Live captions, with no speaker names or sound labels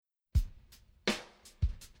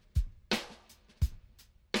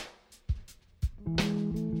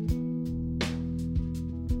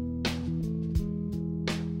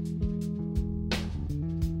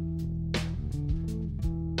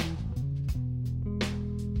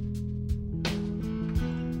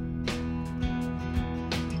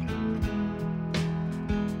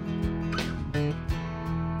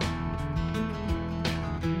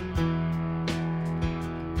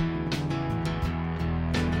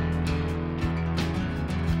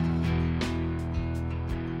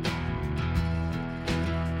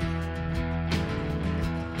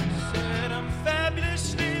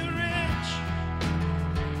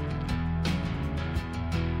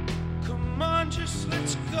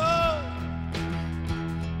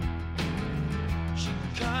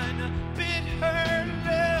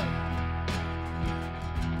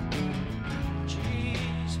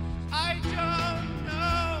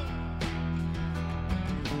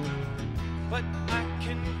but I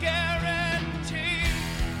can guarantee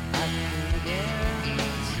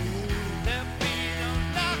there'll be no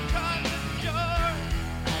knock on the door.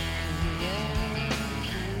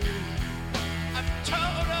 I'm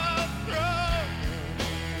total broke.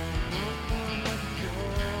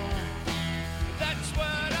 That's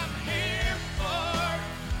what I'm here for.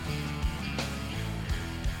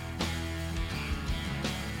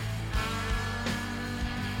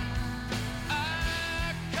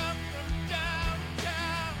 I come from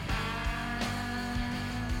downtown,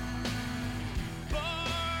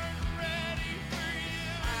 born ready for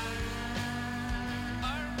you.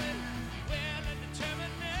 Armed with will and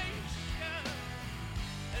determination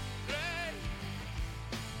and grace.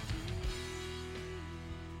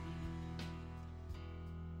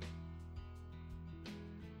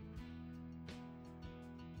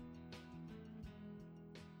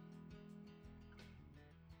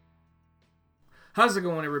 How's it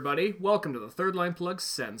going, everybody? Welcome to the Third Line Plug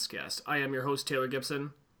Sensecast. I am your host, Taylor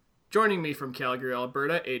Gibson. Joining me from Calgary,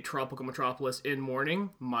 Alberta, a tropical metropolis in mourning,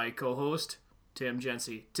 my co-host, Tim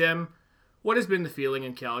Jency. Tim, what has been the feeling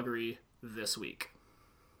in Calgary this week?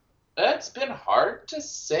 It's been hard to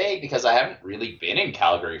say because I haven't really been in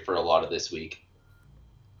Calgary for a lot of this week.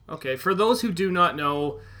 Okay, for those who do not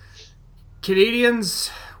know,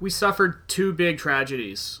 Canadians, we suffered two big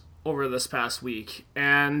tragedies over this past week,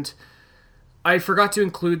 and I forgot to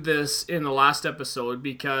include this in the last episode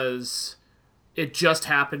because it just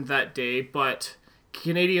happened that day, but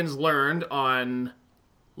Canadians learned on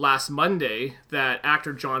last Monday that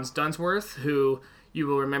actor John Dunsworth, who you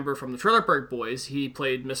will remember from the Trailer Park Boys, he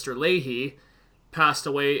played Mr. Leahy, passed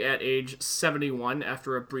away at age 71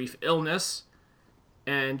 after a brief illness.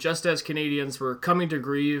 And just as Canadians were coming to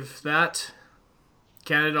grieve that,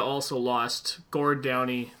 Canada also lost Gord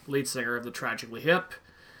Downie, lead singer of the Tragically Hip.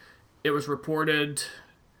 It was reported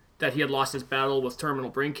that he had lost his battle with terminal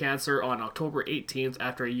brain cancer on October 18th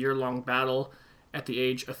after a year-long battle at the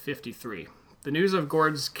age of 53. The news of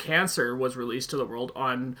Gord's cancer was released to the world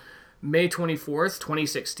on May 24th,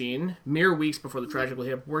 2016, mere weeks before the Tragically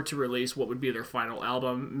Hip were to release what would be their final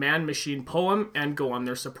album, Man Machine Poem, and go on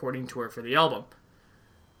their supporting tour for the album.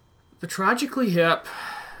 The Tragically Hip,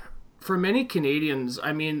 for many Canadians,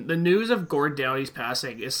 I mean, the news of Gord Downie's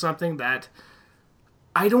passing is something that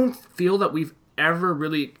I don't feel that we've ever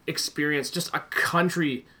really experienced just a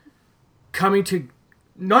country coming to,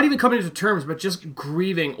 not even coming to terms, but just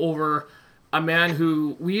grieving over a man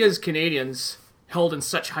who we as Canadians held in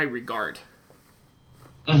such high regard.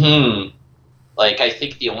 Like, I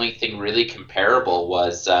think the only thing really comparable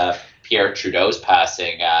was Pierre Trudeau's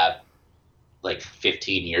passing like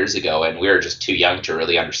 15 years ago, and we were just too young to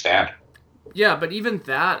really understand. Yeah, but even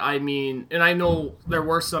that, I mean, and I know there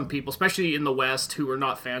were some people, especially in the West, who were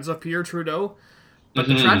not fans of Pierre Trudeau, but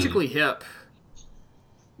the Tragically Hip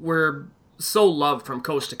were so loved from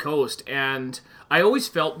coast to coast, and I always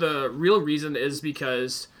felt the real reason is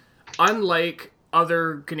because, unlike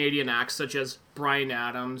other Canadian acts such as Bryan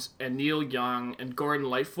Adams and Neil Young and Gordon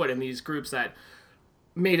Lightfoot and these groups that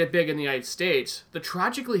made it big in the United States, the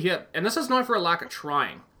Tragically Hip, and this is not for a lack of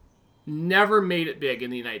trying, never made it big in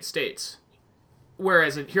the United States.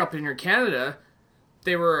 Whereas here up in Canada,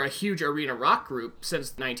 they were a huge arena rock group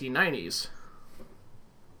since the 1990s.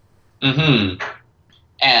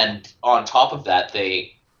 And on top of that,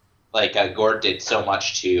 they, like, Gord did so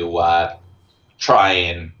much to try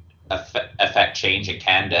and affect change in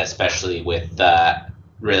Canada, especially with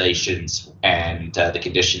relations and the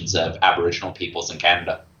conditions of Aboriginal peoples in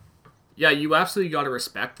Canada. Yeah, you absolutely got to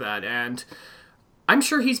respect that, and I'm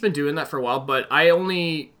sure he's been doing that for a while, but I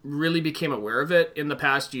only really became aware of it in the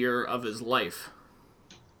past year of his life.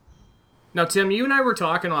 Now, Tim, you and I were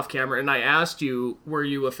talking off camera, and I asked you, were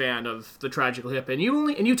you a fan of the Tragically Hip? And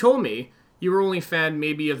you told me you were only a fan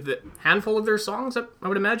maybe of the handful of their songs, I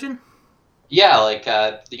would imagine? Yeah, like,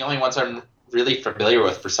 the only ones I'm really familiar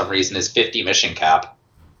with for some reason is 50 Mission Cap.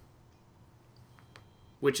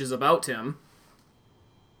 Which is about Tim.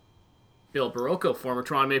 Bill Barocco, former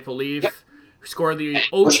Toronto Maple Leaf, who scored the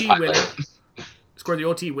OT winner. Scored the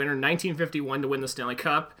OT winner in 1951 to win the Stanley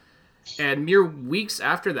Cup. And mere weeks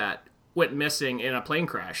after that, went missing in a plane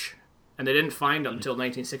crash. And they didn't find him until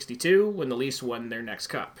 1962 when the Leafs won their next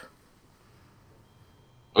cup.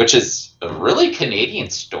 Which is a really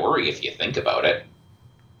Canadian story if you think about it.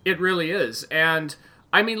 It really is. And,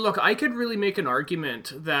 I mean, look, I could really make an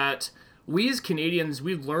argument that we as Canadians,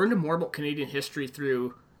 we've learned more about Canadian history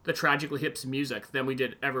through the Tragically Hip's music than we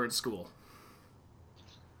did ever in school.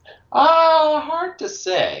 Hard to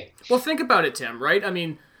say. Well, think about it, Tim, right? I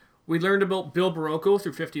mean, we learned about Bill Barocco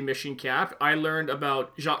through 50 Mission Cap. I learned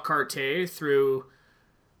about Jacques Cartier through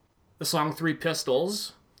the song Three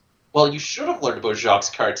Pistols. Well, you should have learned about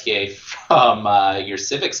Jacques Cartier from your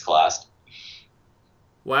civics class.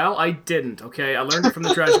 Well, I didn't, okay? I learned it from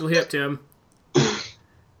the Tragical Hip, Tim.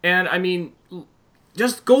 And, I mean,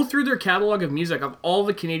 just go through their catalog of music, of all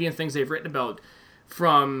the Canadian things they've written about.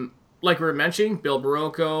 From, like we were mentioning, Bill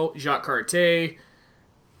Barocco, Jacques Cartier,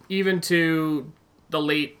 even to the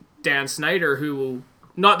late Dan Snyder, who,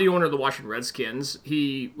 not the owner of the Washington Redskins,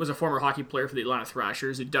 he was a former hockey player for the Atlanta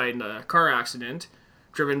Thrashers who died in a car accident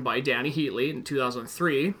driven by Danny Heatley in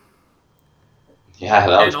 2003. Yeah,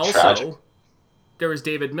 that was And also, tragic. there was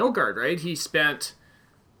David Milgaard, right? He spent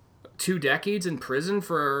 2 decades in prison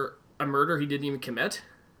for a murder he didn't even commit.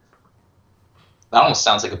 That almost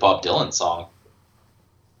sounds like a Bob Dylan song.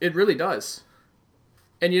 It really does.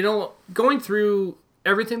 And you know, going through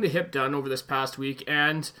everything the Hip done over this past week,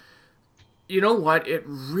 and you know what? It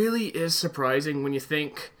really is surprising when you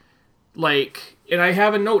think, like, and I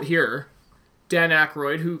have a note here, Dan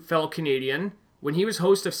Aykroyd, who fellow Canadian, when he was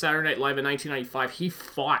host of Saturday Night Live in 1995, he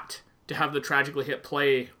fought to have the Tragically Hip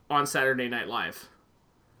play on Saturday Night Live.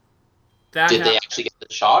 Did they actually get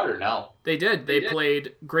the shot or no? They did. They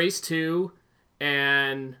played Grace 2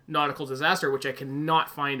 and Nautical Disaster, which I cannot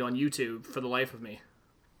find on YouTube for the life of me.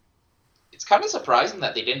 It's kind of surprising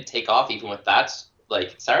that they didn't take off even with that.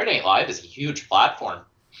 Like, Saturday Night Live is a huge platform.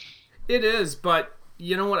 It is, but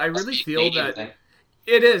you know what? I really feel Canadian that... thing.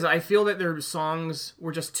 It is. I feel that their songs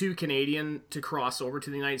were just too Canadian to cross over to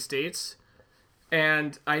the United States.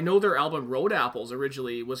 And I know their album Road Apples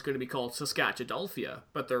originally was going to be called Saskatchedelphia,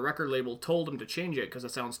 but their record label told them to change it because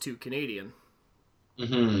it sounds too Canadian.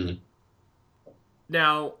 Mm-hmm.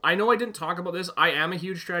 Now, I know I didn't talk about this. I am a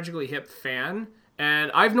huge Tragically Hip fan,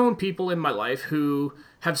 and I've known people in my life who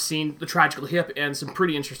have seen the Tragically Hip in some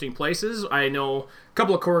pretty interesting places. I know a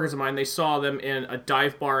couple of coworkers of mine, they saw them in a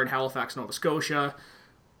dive bar in Halifax, Nova Scotia.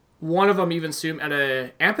 One of them even saw them at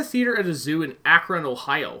an amphitheater at a zoo in Akron,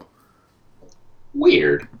 Ohio.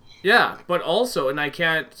 Weird. Yeah, but also, and I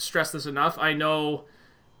can't stress this enough, I know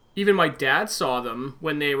even my dad saw them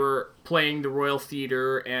when they were playing the Royal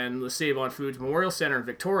Theatre and the Save-On Foods Memorial Centre in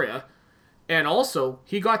Victoria. And also,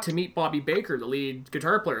 he got to meet Bobby Baker, the lead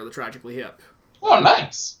guitar player of the Tragically Hip. Oh,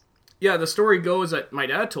 nice. Yeah, the story goes that my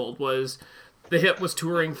dad told was the Hip was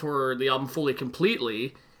touring for the album Fully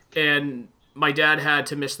Completely, and my dad had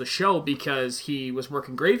to miss the show because he was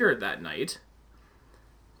working graveyard that night.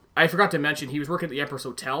 I forgot to mention, he was working at the Empress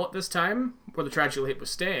Hotel at this time, where the Tragically Hip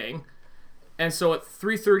was staying. And so at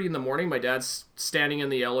 3:30 in the morning, my dad's standing in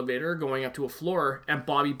the elevator, going up to a floor, and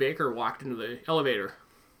Bobby Baker walked into the elevator.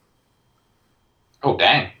 Oh,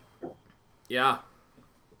 dang. Yeah.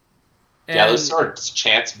 Yeah, those sort of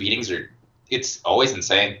chance meetings it's always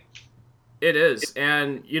insane. It is.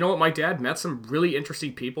 And you know what? My dad met some really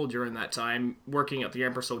interesting people during that time working at the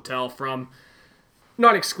Empress Hotel, from,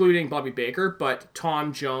 not excluding Bobby Baker, but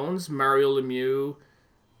Tom Jones, Mario Lemieux,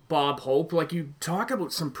 Bob Hope. Like, you talk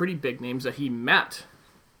about some pretty big names that he met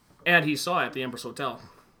and he saw at the Empress Hotel.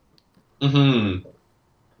 Mm-hmm.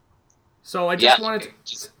 So I just wanted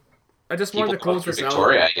to close this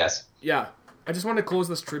Victoria, out. I guess. Yeah. I just wanted to close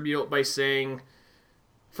this tribute by saying,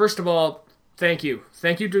 first of all, thank you.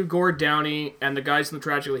 Thank you to Gord Downey and the guys in the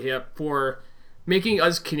Tragically Hip for making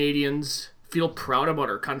us Canadians feel proud about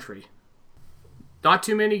our country. Not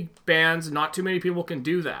too many bands, not too many people can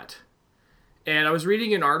do that. And I was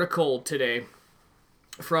reading an article today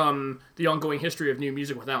from the Ongoing History of New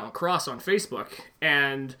Music with Alan Cross on Facebook,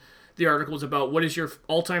 and the article was about what is your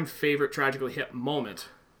all-time favorite Tragically Hip moment.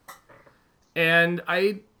 And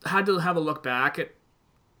I had to have a look back at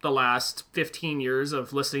the last 15 years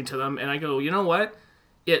of listening to them, and I go, you know what?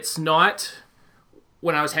 It's not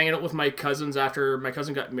when I was hanging out with my cousins after my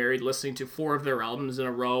cousin got married, listening to 4 of their albums in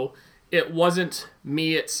a row. It wasn't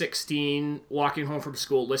me at 16 walking home from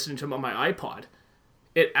school listening to them on my iPod.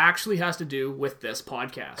 It actually has to do with this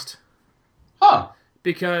podcast. Huh.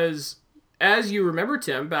 Because, as you remember,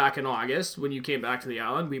 Tim, back in August, when you came back to the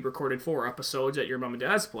island, we recorded 4 episodes at your mom and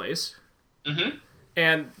dad's place. Mm-hmm.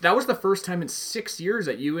 And that was the first time in 6 years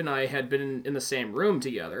that you and I had been in the same room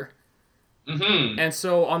together. Mm-hmm. And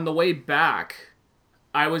so on the way back,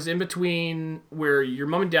 I was in between where your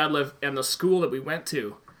mom and dad live and the school that we went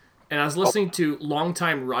to. And I was listening to Long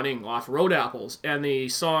Time Running off Road Apples. And the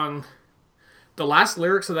song, the last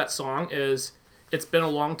lyrics of that song is, "It's been a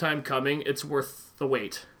long time coming, it's worth the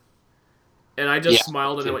wait." And I just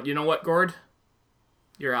smiled and I went, you know what, Gord?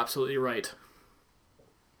 You're absolutely right.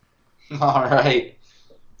 All right.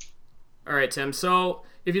 All right, Tim. So,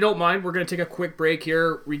 if you don't mind, we're going to take a quick break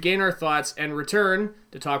here, regain our thoughts, and return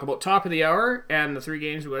to talk about Top of the Hour and the 3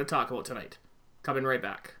 games we're going to talk about tonight. Coming right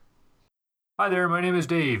back. Hi there, my name is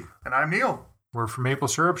Dave. And I'm Neil. We're from Maple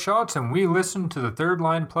Syrup Shots, and we listen to the Third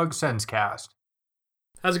Line Plug Sensecast.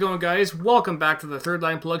 How's it going, guys? Welcome back to the Third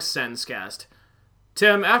Line Plug Sensecast.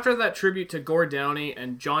 Tim, after that tribute to Gord Downie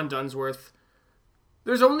and John Dunsworth,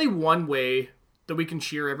 there's only one way that we can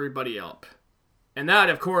cheer everybody up. And that,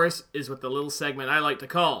 of course, is with the little segment I like to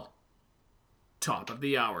call Top of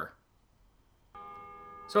the Hour.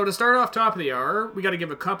 So to start off Top of the Hour, we got to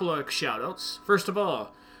give a couple of shout-outs. First of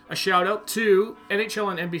all, a shout-out to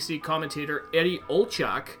NHL and NBC commentator Eddie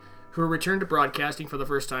Olchak, who returned to broadcasting for the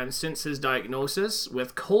first time since his diagnosis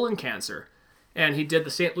with colon cancer. And he did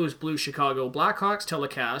the St. Louis Blues Chicago Blackhawks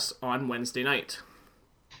telecast on Wednesday night.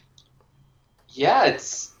 Yeah,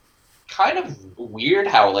 it's kind of weird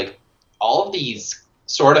how, like, all of these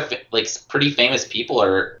sort of, like, pretty famous people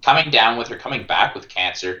are coming back with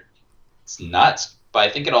cancer. It's nuts. But I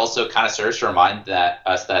think it also kind of serves to remind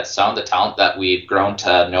us that some of the talent that we've grown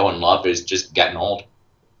to know and love is just getting old.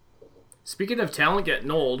 Speaking of talent getting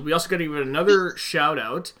old, we also got to give another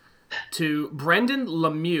shout-out to Brendan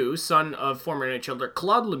Lemieux, son of former NHLer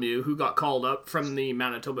Claude Lemieux, who got called up from the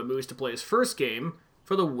Manitoba Moose to play his first game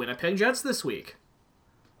for the Winnipeg Jets this week.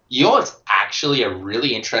 You know what's actually a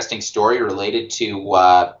really interesting story related to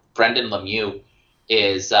Brendan Lemieux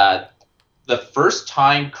is the first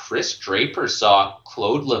time Chris Draper saw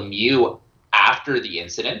Claude Lemieux after the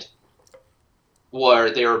incident, where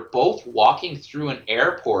they were both walking through an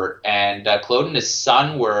airport, and Claude and his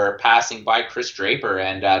son were passing by Chris Draper,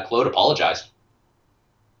 and Claude apologized.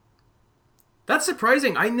 That's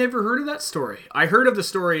surprising. I never heard of that story. I heard of the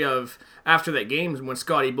story of after that game when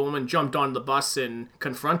Scotty Bowman jumped on the bus and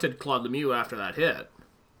confronted Claude Lemieux after that hit.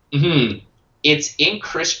 Mm-hmm. It's in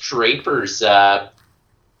Chris Draper's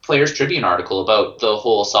Players Tribune article about the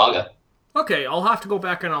whole saga. Okay, I'll have to go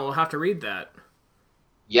back and I'll have to read that.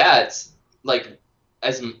 Yeah, it's like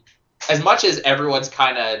as much as everyone's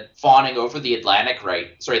kind of fawning over the Athletic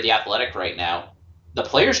right now, the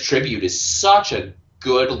Players Tribune is such a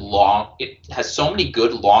it has so many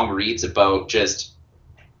good long reads about just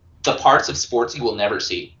the parts of sports you will never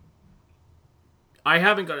see. I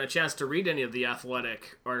haven't got a chance to read any of the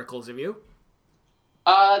Athletic articles, have you?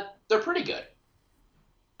 They're pretty good.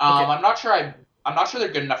 Okay. I'm not sure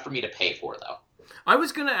they're good enough for me to pay for, though. I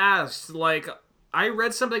was gonna ask, like, I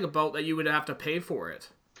read something about that you would have to pay for it.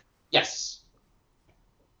 Yes.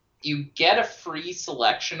 You get a free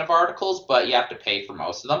selection of articles, but you have to pay for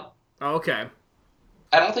most of them. Okay.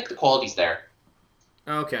 I don't think the quality's there.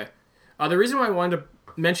 Okay. The reason why I wanted to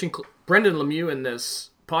mention Brendan Lemieux in this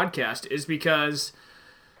podcast is because,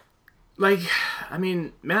 like, I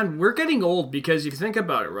mean, man, we're getting old because if you think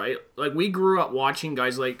about it, right? Like, we grew up watching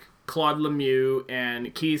guys like Claude Lemieux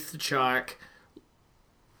and Keith Tkachuk,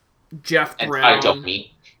 Jeff And Brown. Ty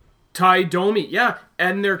Domi. Ty Domi, yeah.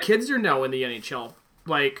 And their kids are now in the NHL.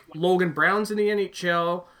 Like, Logan Brown's in the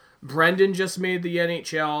NHL. Brendan just made the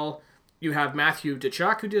NHL. You have Matthew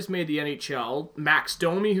Tkachuk, who just made the NHL. Max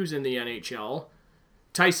Domi, who's in the NHL.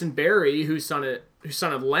 Tyson Barrie, who's son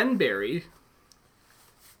of Len Barrie.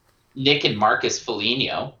 Nick and Marcus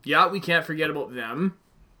Foligno. Yeah, we can't forget about them.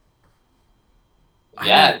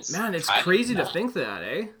 Yeah, it's crazy to think that,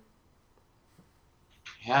 eh?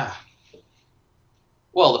 Yeah.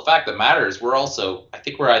 Well, the fact that matters, I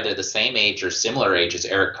think we're either the same age or similar age as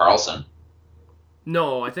Erik Karlsson.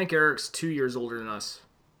 No, I think Eric's 2 years older than us.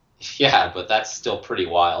 Yeah, but that's still pretty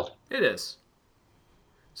wild. It is.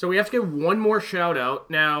 So we have to give one more shout out.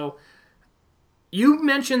 Now, you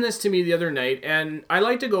mentioned this to me the other night, and I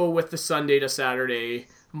like to go with the Sunday to Saturday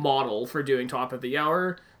model for doing Top of the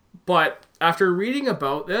Hour. But after reading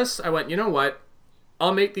about this, I went, you know what?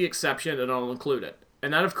 I'll make the exception and I'll include it.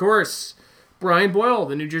 And that, of course, Brian Boyle,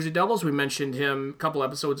 the New Jersey Devils. We mentioned him a couple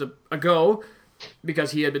episodes ago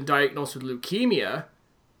because he had been diagnosed with leukemia.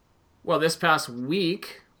 Well, this past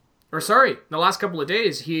week, the last couple of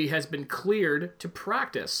days, he has been cleared to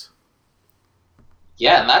practice.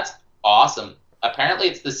 Yeah, and that's awesome. Apparently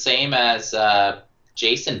it's the same as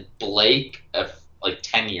Jason Blake like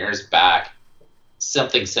 10 years back.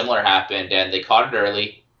 Something similar happened, and they caught it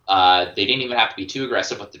early. They didn't even have to be too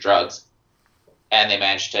aggressive with the drugs, and they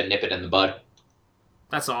managed to nip it in the bud.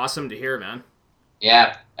 That's awesome to hear, man.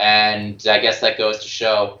 Yeah, and I guess that goes to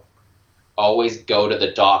show, always go to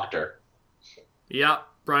the doctor. Yeah,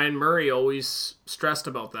 Brian Murray always stressed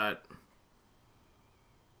about that.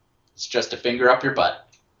 It's just a finger up your butt.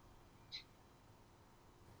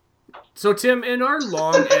 So, Tim, in our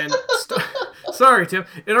long and... Sorry, Tim.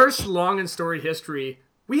 In our long and storied history,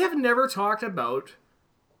 we have never talked about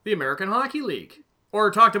the American Hockey League. Or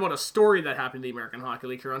talked about a story that happened in the American Hockey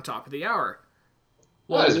League here on Top of the Hour.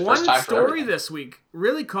 Well, one story this week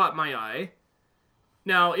really caught my eye,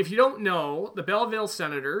 Now, if you don't know, the Belleville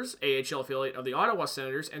Senators, AHL affiliate of the Ottawa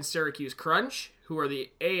Senators, and Syracuse Crunch, who are the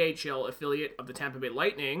AHL affiliate of the Tampa Bay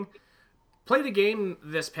Lightning, played a game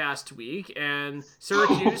this past week, and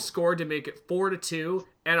Syracuse scored to make it 4-2,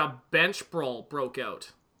 and a bench brawl broke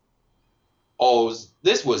out. Oh,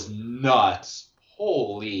 this was nuts.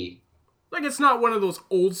 Holy. Like, it's not one of those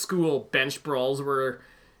old school bench brawls where,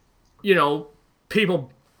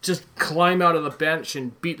 people just climb out of the bench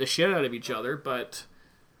and beat the shit out of each other, but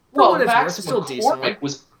Well, what it's Max worth, it's still decent. McCormick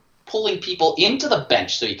was pulling people into the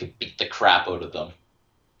bench so he could beat the crap out of them.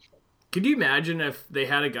 Could you imagine if they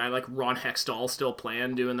had a guy like Ron Hextall still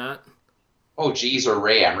playing doing that? Oh, geez, or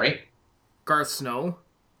Ray Emery. Garth Snow?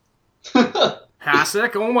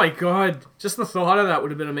 Hasek? Oh my god. Just the thought of that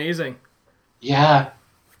would have been amazing. Yeah.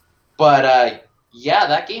 But,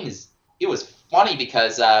 that game it was funny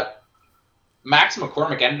because Max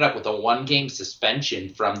McCormick ended up with a 1-game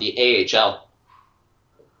suspension from the AHL.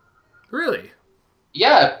 Really?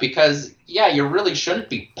 Yeah, because, you really shouldn't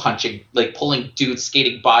be pulling dudes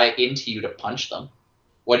skating by into you to punch them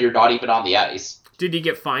when you're not even on the ice. Did he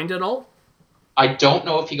get fined at all? I don't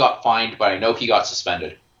know if he got fined, but I know he got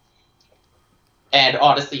suspended. And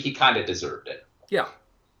honestly, he kind of deserved it. Yeah.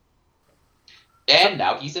 And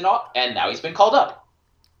now he's been called up.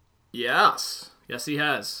 Yes. Yes, he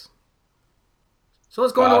has. So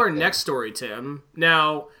let's go on to our next story, Tim.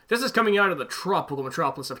 Now, this is coming out of the tropical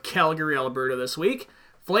metropolis of Calgary, Alberta this week.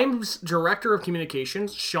 Flames Director of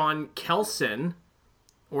Communications, Sean Kelso,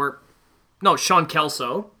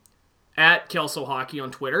 at Kelso Hockey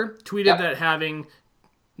on Twitter, tweeted that having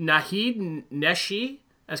Naheed Neshi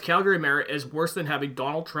as Calgary mayor is worse than having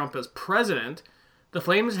Donald Trump as president. The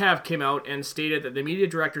Flames have came out and stated that the media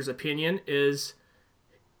director's opinion is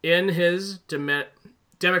in his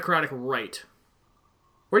democratic right.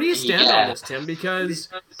 Where do you stand on this, Tim? Because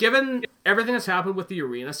given everything that's happened with the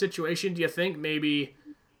arena situation, do you think maybe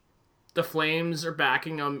the Flames are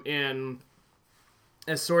backing him in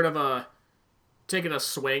as sort of taking a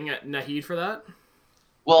swing at Naheed for that?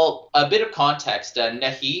 Well, a bit of context.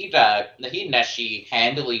 Naheed Neshi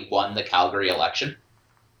handily won the Calgary election.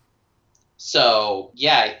 So,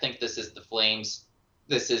 I think this is the Flames.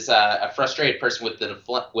 This is a frustrated person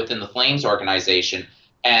within the Flames organization,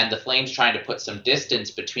 and the Flames trying to put some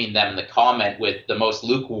distance between them and the comment with the most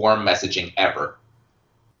lukewarm messaging ever.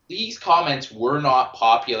 These comments were not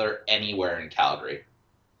popular anywhere in Calgary.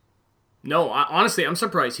 No, honestly, I'm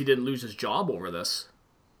surprised he didn't lose his job over this.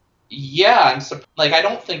 Yeah, I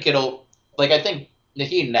don't think it'll... I think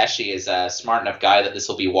Naheed Neshi is a smart enough guy that this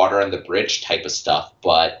will be water on the bridge type of stuff,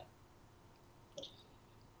 but...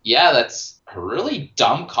 Yeah, that's a really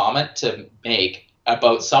dumb comment to make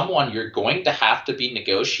about someone you're going to have to be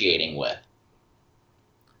negotiating with.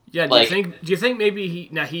 Yeah, do you think maybe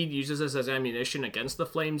Naheed uses this as ammunition against the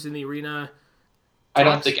Flames in the arena? I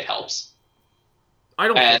don't think it helps. I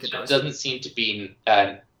don't think it does. It doesn't seem to be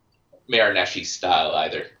Mayor Neshi's style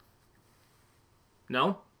either.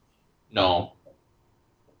 No? No.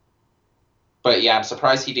 But I'm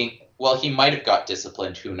surprised he didn't... Well, he might have got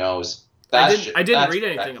disciplined, who knows. I didn't read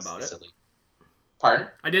anything about it. Pardon?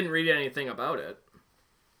 I didn't read anything about it.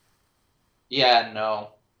 Yeah,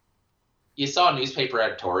 no. You saw newspaper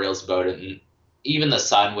editorials about it, and even The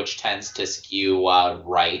Sun, which tends to skew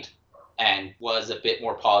right, and was a bit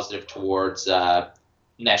more positive towards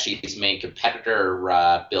Neshi's main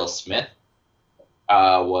competitor, Bill Smith,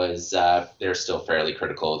 they're still fairly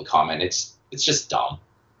critical of the comment. It's just dumb.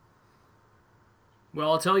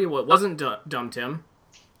 Well, I'll tell you what wasn't dumb, Tim.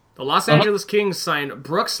 The Los Angeles Kings signed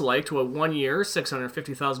Brooks Laich to a 1-year,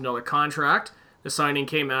 $650,000 contract. The signing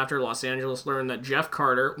came after Los Angeles learned that Jeff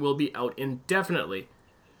Carter will be out indefinitely.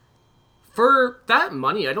 For that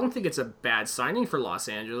money, I don't think it's a bad signing for Los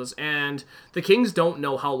Angeles, and the Kings don't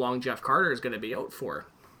know how long Jeff Carter is going to be out for.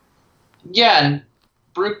 Yeah, and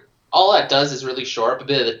all that does is really shore up a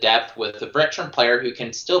bit of the depth with a veteran player who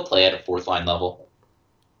can still play at a fourth-line level.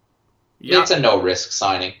 Yeah. It's a no-risk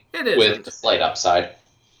signing. It is. With a slight upside.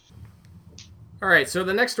 All right, so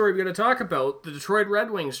the next story we're going to talk about, the Detroit Red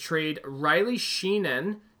Wings trade Riley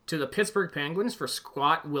Sheehan to the Pittsburgh Penguins for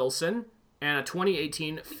Scott Wilson and a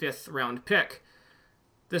 2018 fifth-round pick.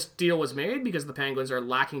 This deal was made because the Penguins are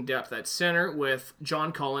lacking depth at center, with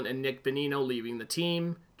John Cullen and Nick Bonino leaving the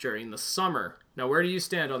team during the summer. Now, where do you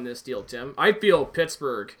stand on this deal, Tim? I feel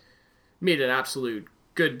Pittsburgh made an absolute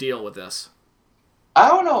good deal with this. I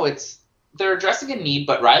don't know, they're addressing a need,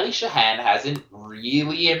 but Riley Sheehan hasn't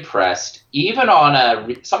really impressed, even on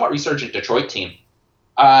a somewhat resurgent Detroit team.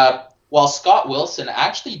 While Scott Wilson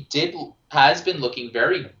actually has been looking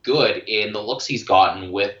very good in the looks he's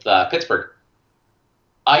gotten with Pittsburgh.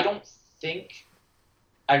 I don't think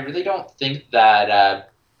I really don't think that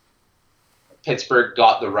Pittsburgh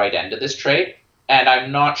got the right end of this trade, and I'm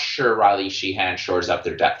not sure Riley Sheehan shores up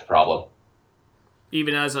their depth problem.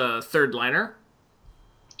 Even as a third liner?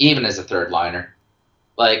 Even as a third liner.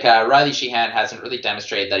 Like, Riley Sheehan hasn't really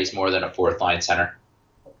demonstrated that he's more than a fourth line center.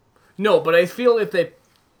 No, but I feel if they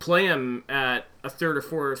play him at a third or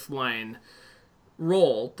fourth line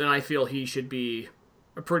role, then I feel he should be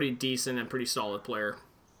a pretty decent and pretty solid player.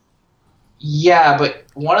 Yeah, but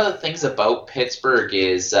one of the things about Pittsburgh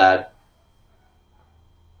is they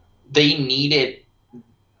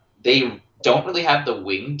don't really have the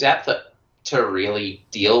wing depth to really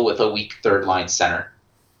deal with a weak third line center.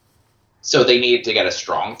 So they needed to get a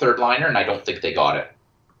strong third liner, and I don't think they got it.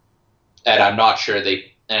 And I'm not sure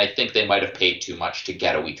and I think they might have paid too much to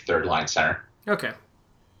get a weak third line center. Okay.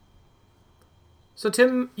 So,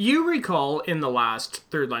 Tim, you recall in the last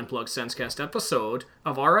Third Line Plug Sensecast episode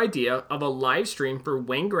of our idea of a live stream for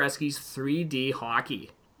Wayne Gretzky's 3D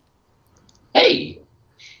hockey. Hey!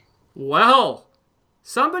 Well,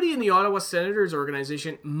 somebody in the Ottawa Senators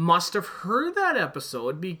organization must have heard that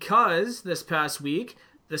episode because this past week,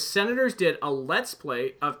 the Senators did a Let's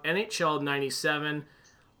Play of NHL 97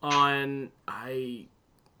 on, I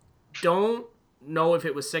don't know if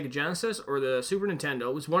it was Sega Genesis or the Super Nintendo.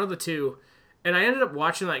 It was one of the two. And I ended up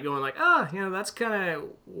watching that going like, that's kind of...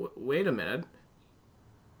 Wait a minute.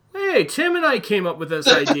 Hey, Tim and I came up with this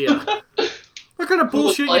idea. What kind of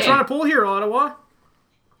bullshit you trying to pull here, Ottawa?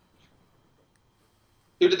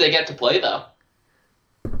 Who did they get to play, though?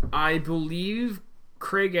 I believe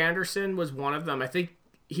Craig Anderson was one of them. I think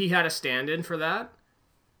he had a stand-in for that.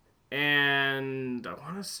 And I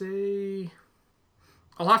want to say...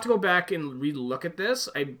 I'll have to go back and re-look at this.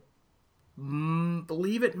 I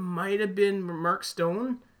believe it might have been Mark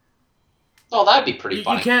Stone. Oh, that'd be pretty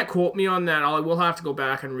funny. You can't quote me on that. I will have to go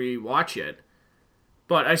back and re-watch it.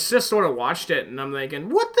 But I just sort of watched it, and I'm thinking,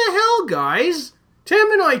 what the hell, guys? Tim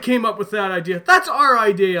and I came up with that idea. That's our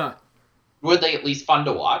idea. Were they at least fun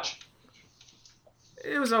to watch?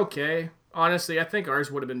 It was okay. Honestly, I think ours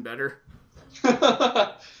would have been better.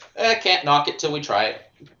 I can't knock it till we try it.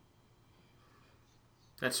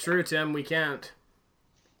 That's true, Tim. We can't.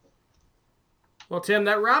 Well, Tim,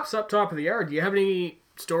 that wraps up Top of the Yard. Do you have any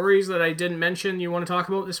stories that I didn't mention you want to talk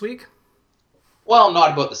about this week? Well,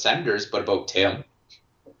 not about the Senators, but about Tim.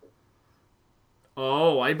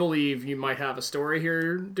 Oh, I believe you might have a story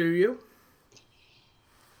here, do you?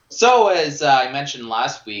 So, as I mentioned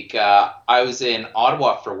last week, I was in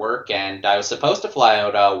Ottawa for work, and I was supposed to fly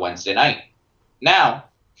out Wednesday night. Now,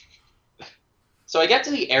 so I get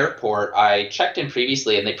to the airport, I checked in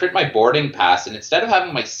previously, and they print my boarding pass, and instead of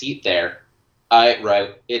having my seat there,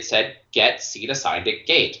 it said, get seat assigned at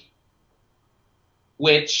gate.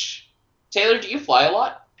 Which, Taylor, do you fly a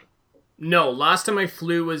lot? No, last time I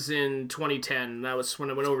flew was in 2010. That was when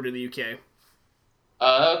I went over to the UK.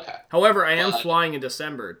 Okay. However, I am flying in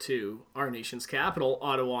December to our nation's capital,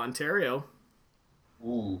 Ottawa, Ontario.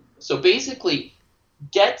 Ooh. So basically,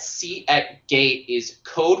 get seat at gate is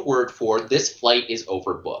code word for this flight is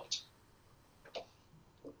overbooked.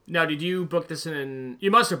 Now, did you book this in...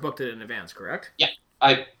 You must have booked it in advance, correct? Yeah.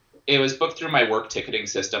 It was booked through my work ticketing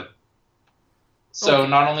system. So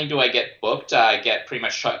Not only do I get booked, I get pretty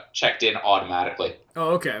much checked in automatically. Oh,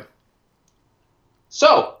 okay.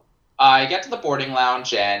 So, I get to the boarding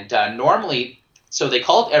lounge, and normally... So they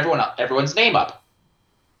called everyone's name up.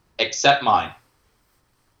 Except mine.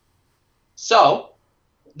 So,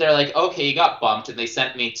 they're like, okay, you got bumped, and they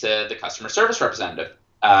sent me to the customer service representative.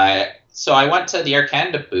 So I went to the Air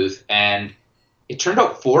Canada booth, and it turned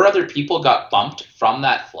out 4 other people got bumped from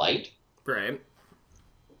that flight. Right.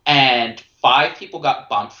 And 5 people got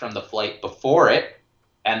bumped from the flight before it,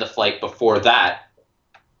 and the flight before that.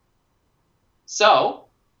 So,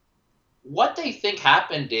 what they think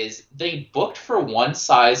happened is they booked for one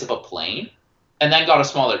size of a plane, and then got a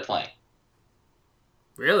smaller plane.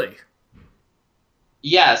 Really?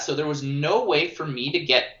 Yeah, so there was no way for me to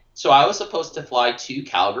get... So I was supposed to fly to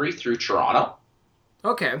Calgary through Toronto.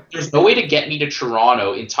 Okay. There's no way to get me to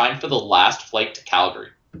Toronto in time for the last flight to Calgary.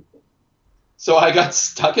 So I got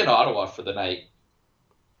stuck in Ottawa for the night.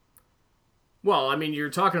 Well, I mean, you're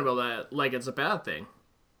talking about that like it's a bad thing.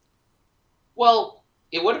 Well,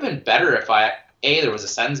 it would have been better if A, there was a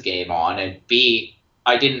Sens game on, and B,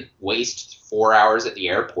 I didn't waste 4 hours at the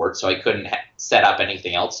airport, so I couldn't set up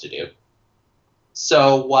anything else to do.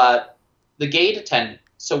 So the gate attendant...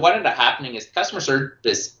 So what ended up happening is the customer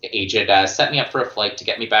service agent set me up for a flight to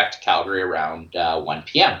get me back to Calgary around 1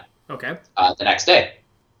 p.m. Okay. The next day.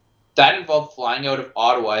 That involved flying out of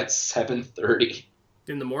Ottawa at 7:30.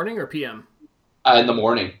 In the morning or p.m.? In the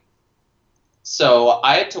morning. So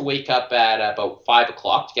I had to wake up at about 5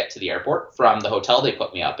 o'clock to get to the airport from the hotel they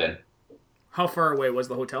put me up in How far away was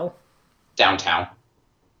the hotel? downtown.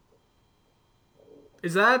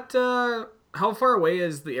 Is that, how far away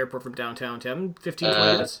is the airport from downtown, Tim? 15,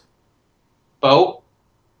 20 minutes? About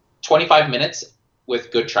 25 minutes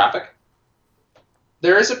with good traffic.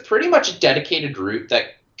 There is a pretty much dedicated route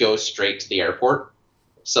that goes straight to the airport,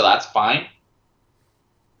 so that's fine.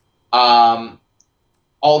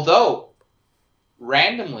 Although,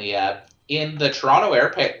 randomly, in the Toronto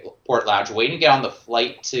Airport Lounge, waiting to get on the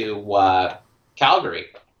flight to Calgary,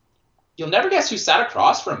 you'll never guess who sat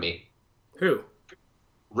across from me. Who?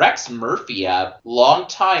 Rex Murphy, a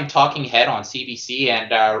long-time talking head on CBC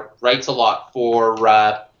and writes a lot for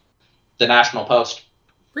the National Post.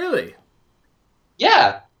 Really?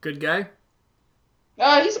 Yeah, Good guy?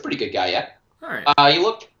 he's a pretty good guy, yeah. All right. He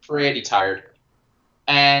looked pretty tired.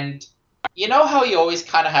 And you know how he always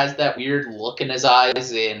kind of has that weird look in his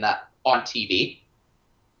eyes on TV?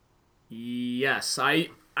 Yes, I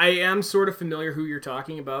am sort of familiar who you're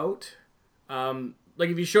talking about. Like,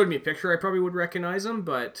 if you showed me a picture, I probably would recognize him,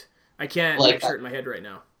 but I can't Like picture it in my head right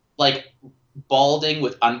now. Like balding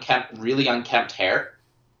with really unkempt hair.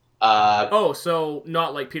 Oh, so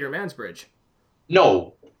not like Peter Mansbridge.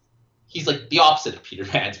 No, he's like the opposite of Peter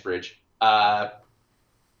Mansbridge.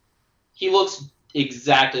 He looks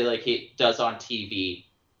exactly like he does on TV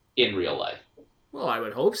in real life. Well, I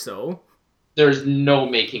would hope so. There's no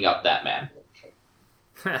making up that man.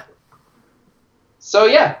 So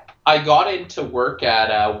yeah, I got into work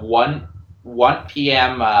at 1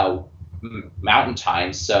 p.m. Mountain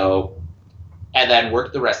Time. So, and then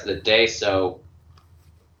worked the rest of the day. So,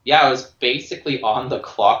 yeah, I was basically on the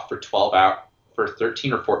clock for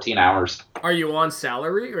 13 or 14 hours. Are you on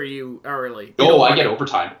salary or are you hourly? No, I get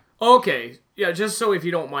overtime. Okay, yeah, just so if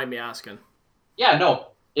you don't mind me asking. Yeah, no.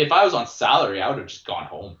 If I was on salary, I would have just gone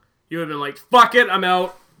home. You would have been like, fuck it, I'm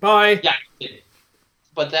out. Bye. Yeah, I did.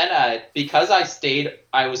 But then because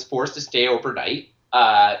I was forced to stay overnight,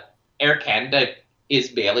 Air Canada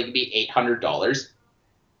is mailing me $800.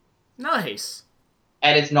 Nice.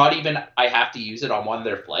 And it's not even I have to use it on one of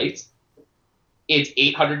their flights. It's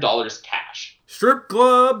 $800 cash. Strip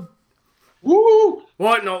club. Woo!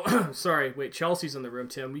 What? No. Sorry. Wait, Chelsea's in the room,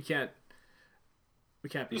 Tim. We can't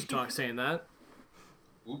be saying that.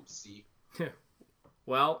 Oopsie.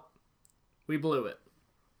 Well, we blew it.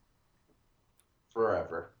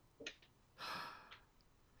 Forever.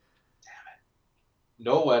 Damn it.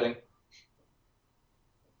 No wedding.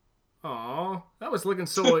 Aw, that was looking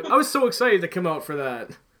so... I was so excited to come out for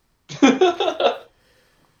that.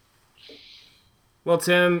 Well,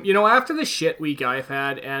 Tim, after the shit week I've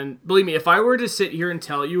had, and believe me, if I were to sit here and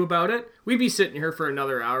tell you about it, we'd be sitting here for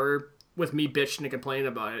another hour with me bitching and complaining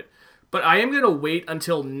about it. But I am going to wait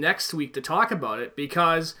until next week to talk about it,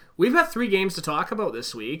 because we've got 3 games to talk about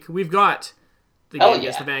this week. We've got the game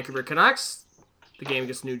against the Vancouver Canucks, the game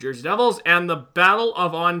against the New Jersey Devils, and the Battle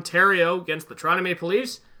of Ontario against the Toronto Maple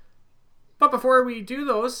Leafs. But before we do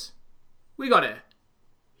those, we gotta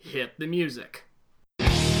hit the music.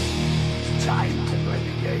 Time to play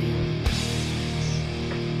the game.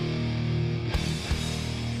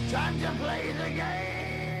 Time to play the game.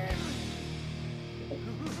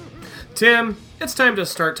 Tim, it's time to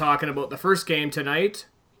start talking about the first game tonight.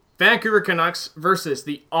 Vancouver Canucks versus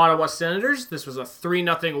the Ottawa Senators. This was a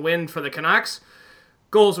 3-0 win for the Canucks.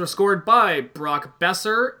 Goals were scored by Brock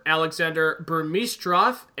Besser, Alexander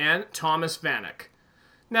Burmistrov, and Thomas Vanek.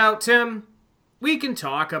 Now, Tim, we can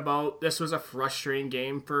talk about this was a frustrating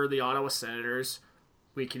game for the Ottawa Senators.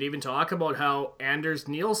 We could even talk about how Anders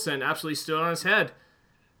Nielsen absolutely stood on his head.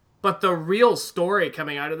 But the real story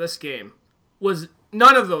coming out of this game was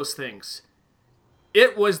none of those things.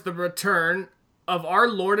 It was the return of our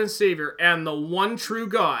Lord and Savior and the one true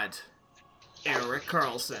God, Erik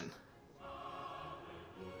Karlsson.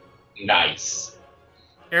 Nice.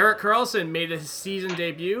 Erik Karlsson made his season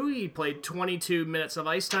debut. He played 22 minutes of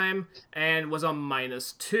ice time and was a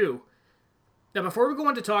 -2. Now, before we go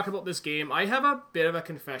on to talk about this game, I have a bit of a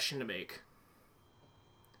confession to make.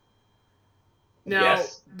 Now,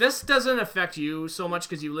 Yes. This doesn't affect you so much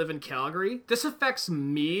because you live in Calgary. This affects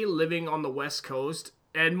me living on the West Coast,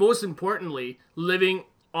 and most importantly, living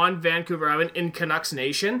on Vancouver Island in Canucks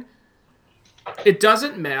Nation. It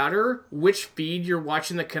doesn't matter which feed you're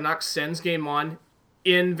watching the Canucks Sens game on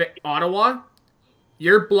in Ottawa,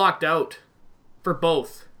 you're blocked out for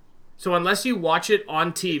both. So unless you watch it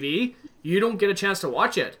on TV, you don't get a chance to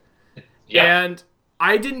watch it. Yeah. And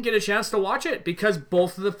I didn't get a chance to watch it because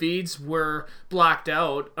both of the feeds were blacked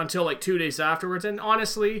out until like 2 days afterwards. And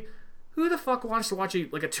honestly, who the fuck wants to watch a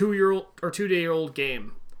 2-year-old or 2-day-old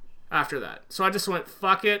game? after that. So I just went,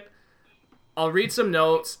 fuck it. I'll read some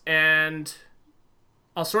notes, and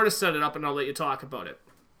I'll sort of set it up, and I'll let you talk about it.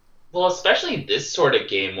 Well, especially this sort of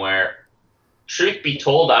game where, truth be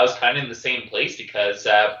told, I was kind of in the same place because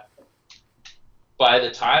by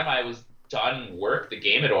the time I was done work, the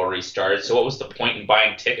game had already started, so what was the point in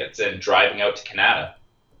buying tickets and driving out to Canada?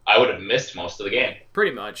 I would have missed most of the game.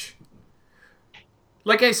 Pretty much.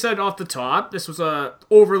 Like I said off the top, this was a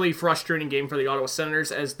overly frustrating game for the Ottawa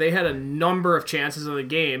Senators as they had a number of chances in the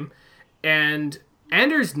game, and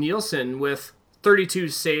Anders Nielsen with 32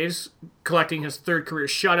 saves, collecting his third career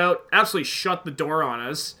shutout, absolutely shut the door on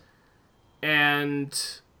us. And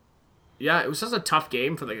yeah, it was just a tough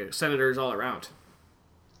game for the Senators all around.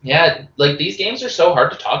 Yeah, like these games are so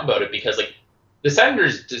hard to talk about it because like the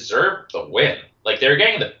Senators deserved the win. Like they were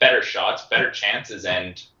getting the better shots, better chances,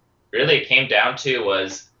 and really it came down to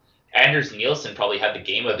was Anders Nielsen probably had the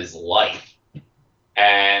game of his life,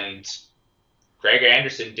 and Gregor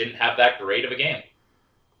Anderson didn't have that great of a game.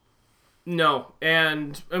 No,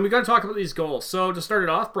 and we got to talk about these goals. So to start it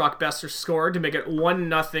off, Brock Besser scored to make it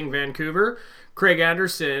 1-0 Vancouver. Craig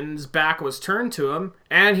Anderson's back was turned to him,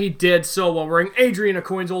 and he did so while wearing Adrian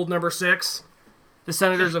Aucoin's old number 6. The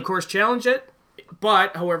Senators, of course, challenged it,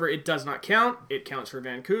 but, however, it does not count. It counts for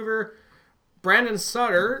Vancouver. Brandon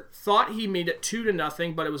Sutter thought he made it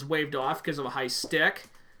 2-0, but it was waved off because of a high stick.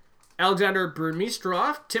 Alexander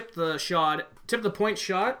Burmistrov tipped the point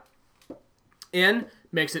shot in,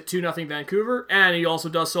 makes it 2-0 Vancouver, and he also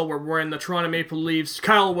does so while wearing the Toronto Maple Leafs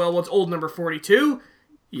Kyle Wellwood's old number 42.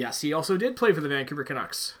 Yes, he also did play for the Vancouver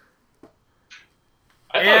Canucks.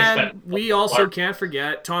 And we also can't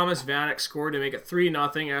forget Thomas Vanek scored to make it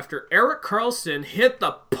 3-0 after Erik Karlsson hit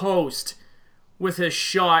the post with his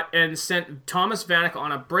shot and sent Thomas Vanek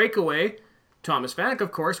on a breakaway. Thomas Vanek,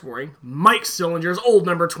 of course, wearing Mike Sillinger's old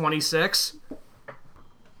number 26.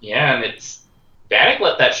 Yeah, and Vanek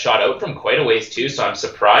let that shot out from quite a ways too, so I'm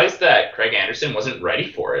surprised that Craig Anderson wasn't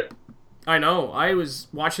ready for it. I know. I was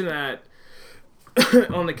watching that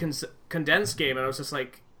on the condensed game, and I was just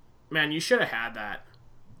like, man, you should have had that.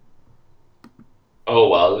 Oh,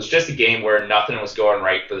 well, it was just a game where nothing was going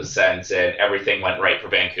right for the Sens, and everything went right for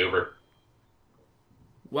Vancouver.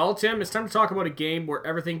 Well, Tim, it's time to talk about a game where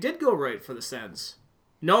everything did go right for the Sens.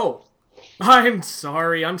 No. I'm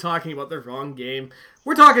sorry, I'm talking about the wrong game.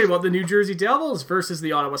 We're talking about the New Jersey Devils versus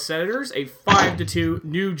the Ottawa Senators, a 5-2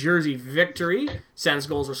 New Jersey victory. Sens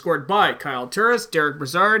goals were scored by Kyle Turris, Derek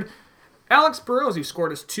Brassard, Alex Burrows, who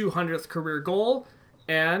scored his 200th career goal,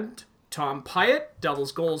 and Tom Pyatt.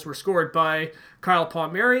 Devils goals were scored by Kyle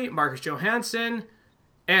Palmieri, Marcus Johansson,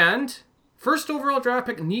 and first overall draft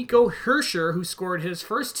pick Nico Hischier, who scored his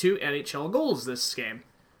first 2 NHL goals this game.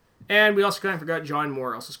 And we also kind of forgot John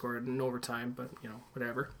Moore also scored in overtime, but,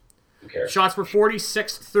 whatever. Who cares? Shots were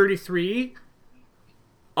 46-33.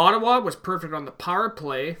 Ottawa was perfect on the power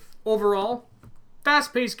play. Overall,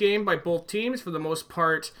 fast-paced game by both teams for the most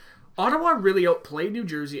part. Ottawa really outplayed New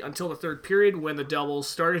Jersey until the third period when the Devils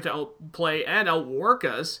started to outplay and outwork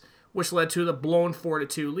us, which led to the blown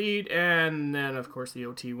 4-2 lead, and then, of course, the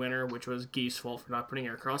OT winner, which was Geef's fault for not putting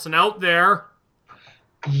Erik Karlsson out there.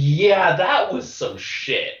 Yeah, that was some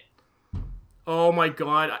shit. Oh my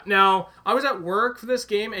god. Now, I was at work for this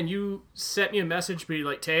game, and you sent me a message being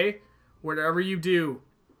like, Tay, whatever you do,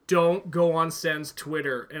 don't go on Sen's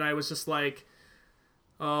Twitter. And I was just like,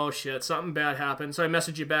 oh shit, something bad happened. So I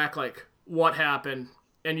messaged you back like, what happened?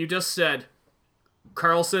 And you just said,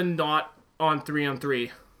 Karlsson not on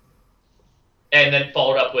 3-on-3. And then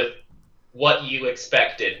followed up with, what you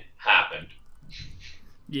expected happened.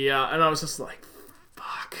 Yeah, and I was just like,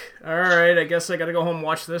 fuck. Alright, I guess I gotta go home and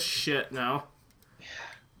watch this shit now.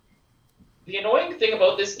 The annoying thing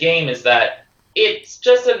about this game is that it's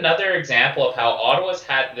just another example of how Ottawa's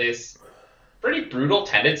had this pretty brutal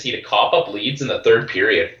tendency to cough up leads in the third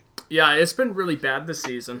period. Yeah, it's been really bad this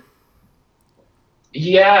season.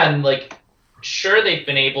 Yeah, and sure they've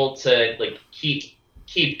been able to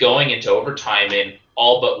keep going into overtime in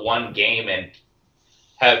all but one game and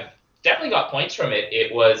have definitely got points from it.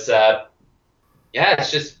 It was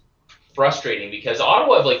it's just frustrating because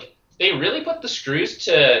Ottawa they really put the screws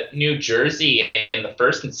to New Jersey in the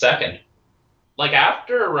first and second.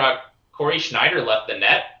 After Corey Schneider left the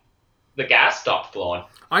net, the gas stopped flowing.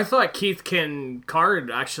 I thought Keith Kincaid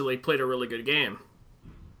actually played a really good game.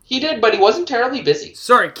 He did, but he wasn't terribly busy.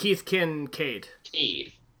 Sorry, Keith Kincaid.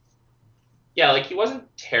 Yeah, he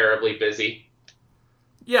wasn't terribly busy.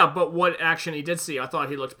 Yeah, but what action he did see, I thought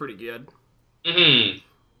he looked pretty good. Mm-hmm.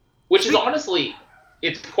 Which is honestly,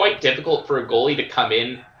 it's quite difficult for a goalie to come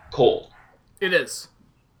in cold. It is.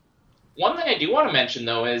 One thing I do want to mention,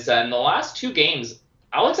 though, is in the last 2 games,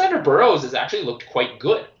 Alexander Burrows has actually looked quite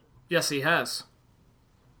good. Yes, he has.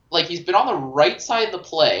 Like, he's been on the right side of the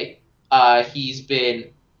play. He's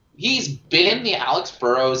been the Alex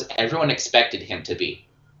Burrows everyone expected him to be.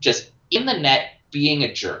 Just in the net, being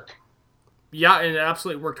a jerk. Yeah, and it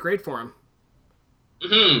absolutely worked great for him.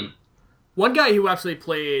 Hmm. One guy who actually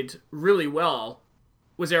played really well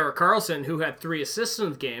was Erik Karlsson, who had 3 assists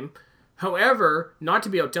in the game. However, not to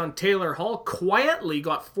be outdone, Taylor Hall quietly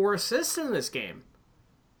got 4 assists in this game.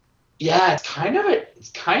 Yeah,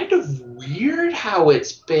 it's kind of weird how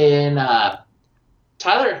it's been.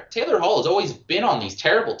 Taylor Hall has always been on these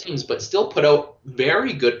terrible teams, but still put out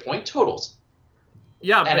very good point totals.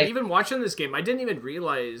 Yeah, but even watching this game, I didn't even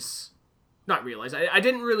I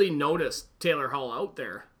didn't really notice Taylor Hall out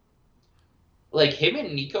there. Like, him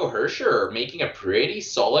and Nico Herscher are making a pretty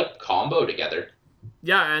solid combo together.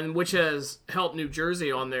 Yeah, and which has helped New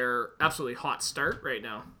Jersey on their absolutely hot start right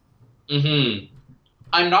now. Mm-hmm.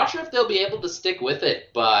 I'm not sure if they'll be able to stick with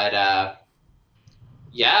it, but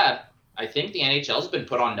yeah, I think the NHL's been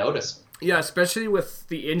put on notice. Yeah, especially with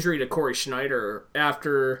the injury to Corey Schneider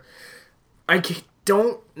after... I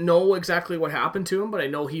don't know exactly what happened to him, but I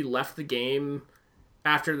know he left the game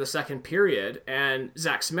after the second period, and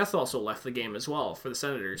Zach Smith also left the game as well for the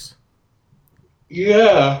Senators.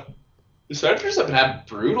 Yeah. The Senators have had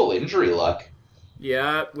brutal injury luck.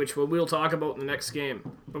 Yeah, which we'll talk about in the next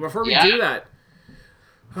game. But before we do that,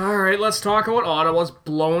 all right, let's talk about Ottawa's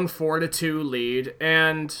blown 4-2 lead.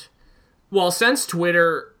 And, well, since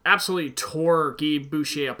Twitter absolutely tore Guy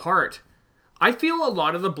Boucher apart, I feel a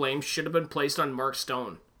lot of the blame should have been placed on Mark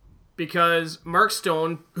Stone. Because Mark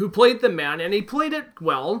Stone, who played the man, and he played it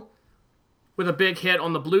well, with a big hit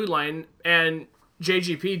on the blue line, and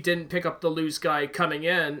JGP didn't pick up the loose guy coming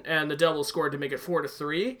in, and the Devils scored to make it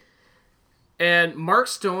 4-3. And Mark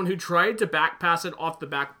Stone, who tried to back pass it off the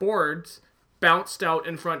backboards, bounced out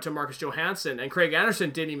in front to Marcus Johansson, and Craig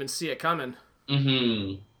Anderson didn't even see it coming.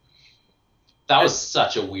 Mm-hmm. That was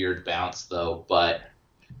such a weird bounce, though, but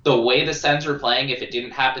the way the Sens were playing, if it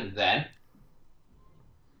didn't happen then,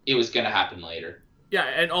 it was going to happen later. Yeah,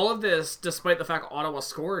 and all of this despite the fact Ottawa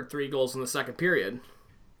scored 3 goals in the second period.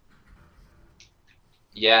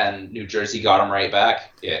 Yeah, and New Jersey got them right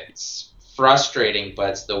back. It's frustrating, but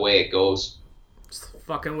it's the way it goes. It's the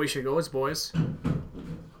fucking way it goes, boys.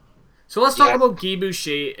 So let's talk about Guy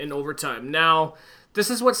Boucher in overtime. Now, this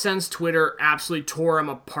is what Sens Twitter absolutely tore him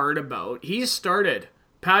apart about. He started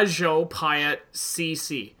Pajot, Pyatt,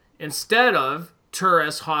 Ceci instead of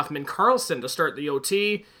Turris, Hoffman, Karlsson to start the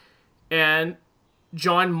OT, and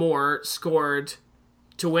John Moore scored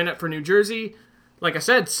to win it for New Jersey. Like I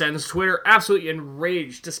said, Sens Twitter absolutely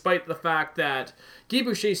enraged, despite the fact that Guy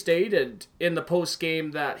Boucher stated in the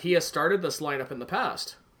post-game that he has started this lineup in the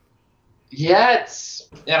past. Yeah,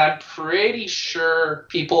 and I'm pretty sure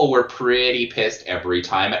people were pretty pissed every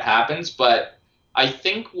time it happens, but I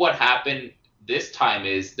think what happened this time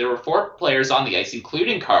is there were 4 players on the ice,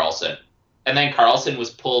 including Karlsson, and then Karlsson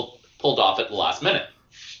was pulled off at the last minute.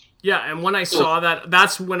 Yeah, and when I saw that,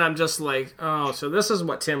 that's when I'm just like, oh, so this is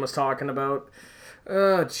what Tim was talking about.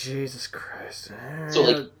 Oh, Jesus Christ. So,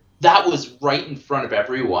 like, that was right in front of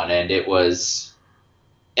everyone, and it was...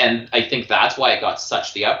 And I think that's why it got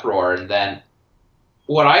such the uproar. And then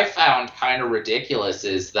what I found kind of ridiculous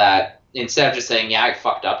is that instead of just saying, yeah, I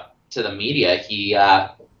fucked up to the media, he,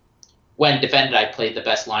 when defended, I played the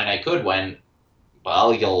best line I could when,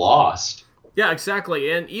 well, you lost. Yeah, exactly.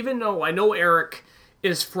 And even though I know Eric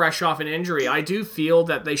is fresh off an injury, I do feel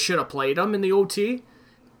that they should have played him in the OT.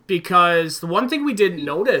 Because the one thing we didn't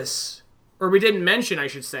notice, or we didn't mention, I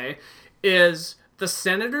should say, is the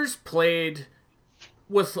Senators played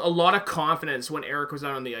with a lot of confidence when Eric was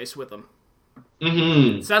out on the ice with them.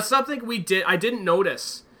 Mm-hmm. So that's something I didn't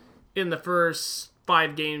notice in the first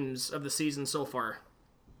 5 games of the season so far.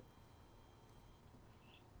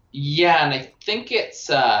 Yeah, and I think it's...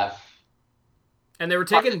 and they were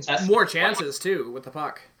taking more chances, too, with the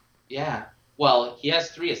puck. Yeah. Well, he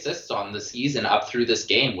has 3 assists on the season up through this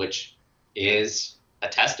game, which is a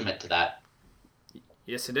testament to that.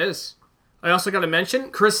 Yes, it is. I also got to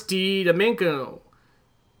mention Chris DiDomenico.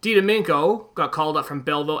 DiDomenico got called up from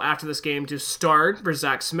Belleville after this game to start for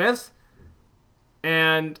Zach Smith.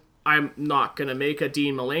 And I'm not going to make a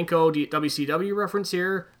Dean Malenko WCW reference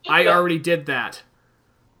here. I already did that.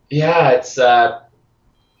 Yeah, it's an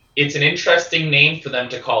interesting name for them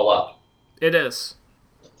to call up. It is.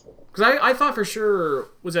 Because I thought for sure,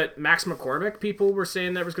 was it Max McCormick people were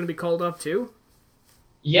saying that was going to be called up too?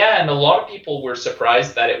 Yeah, and a lot of people were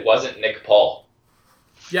surprised that it wasn't Nick Paul.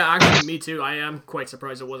 Yeah, actually, me too. I am quite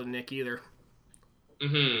surprised it wasn't Nick either.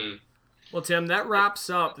 Mm-hmm. Well, Tim, that wraps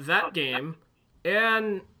up that game.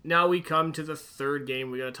 And now we come to the third game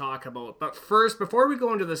we got to talk about. But first, before we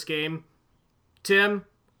go into this game, Tim,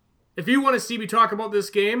 if you want to see me talk about this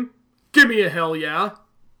game, give me a hell yeah.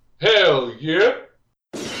 Hell yeah.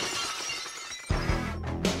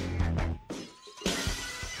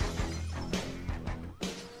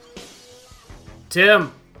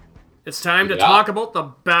 Tim, it's time to talk about the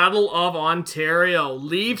Battle of Ontario.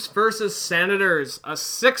 Leafs versus Senators. A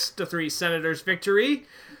 6-3 Senators victory.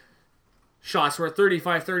 Shots were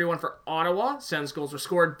 35-31 for Ottawa. Sens goals were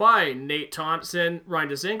scored by Nate Thompson, Ryan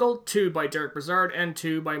Dzingel, 2 by Derek Brassard, and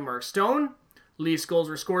 2 by Mark Stone. Leafs goals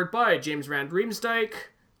were scored by James Van Riemsdyk,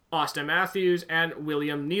 Austin Matthews, and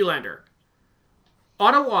William Nylander.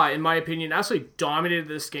 Ottawa, in my opinion, absolutely dominated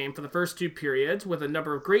this game for the first 2 periods with a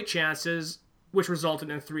number of great chances, which resulted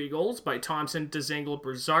in 3 goals by Thompson, Dzingel,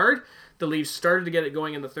 Brassard. The Leafs started to get it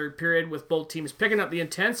going in the third period with both teams picking up the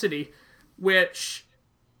intensity, which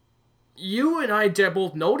you and I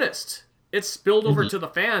both noticed. It spilled over to the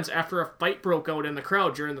fans after a fight broke out in the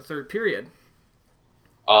crowd during the third period.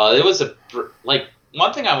 It was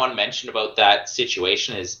one thing I want to mention about that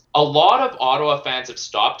situation is a lot of Ottawa fans have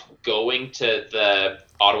stopped going to the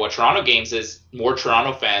Ottawa-Toronto games as more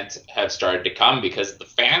Toronto fans have started to come because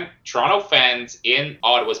Toronto fans in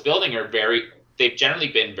Ottawa's building they've generally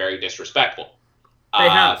been very disrespectful. They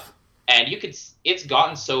have. And it's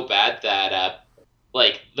gotten so bad that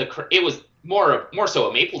it was more so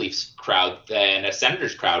a Maple Leafs crowd than a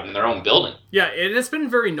Senators crowd in their own building. Yeah, it has been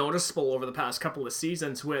very noticeable over the past couple of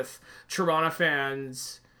seasons with Toronto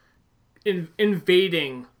fans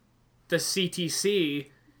invading the CTC,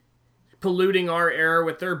 polluting our air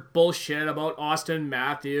with their bullshit about Austin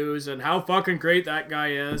Matthews and how fucking great that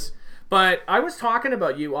guy is. But I was talking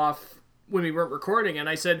about you off when we weren't recording, and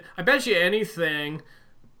I said, I bet you anything,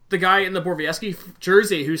 the guy in the Borowiecki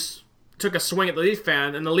jersey who's took a swing at the Leaf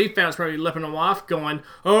fan, and the Leaf fans probably lipping him off going,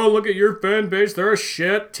 oh, look at your fan base, they're a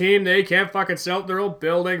shit team, they can't fucking sell their own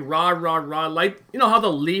building, rah, rah, rah, like, you know how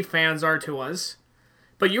the Leaf fans are to us.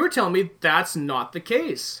 But you were telling me that's not the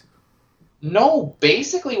case. No,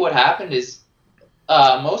 basically what happened is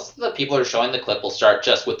most of the people who are showing the clip will start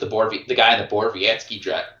just with the guy in the Borowiecki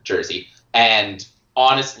jersey, and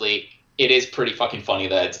honestly, it is pretty fucking funny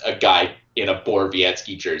that a guy in a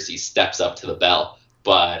Borowiecki jersey steps up to the bell,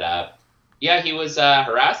 but yeah, he was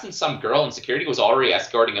harassing some girl, and security was already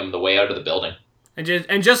escorting him the way out of the building.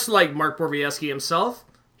 And just like Mark Borowiecki himself,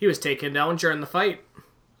 he was taken down during the fight.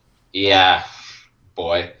 Yeah,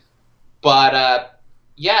 boy. But,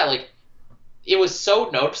 it was so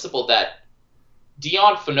noticeable that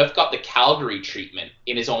Dion Phaneuf got the Calgary treatment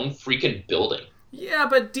in his own freaking building. Yeah,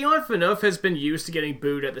 but Dion Phaneuf has been used to getting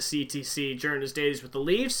booed at the CTC during his days with the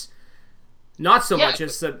Leafs. Not so much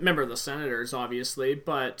as a member of the Senators, obviously,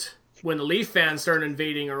 but when the Leaf fans started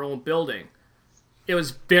invading our own building, it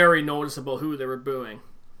was very noticeable who they were booing.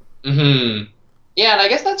 Mm-hmm. Yeah, and I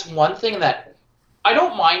guess that's one thing that I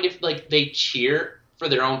don't mind if they cheer for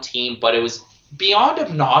their own team, but it was beyond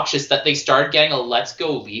obnoxious that they started getting a "Let's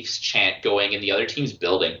Go Leafs" chant going in the other team's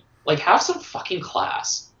building. Have some fucking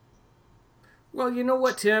class. Well, you know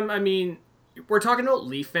what, Tim? I mean, we're talking about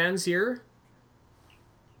Leaf fans here.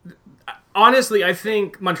 Honestly, I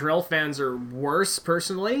think Montreal fans are worse,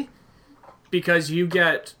 personally, because you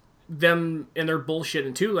get them and their bullshit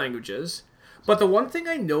in 2 languages. But the one thing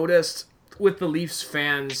I noticed with the Leafs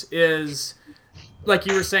fans is, like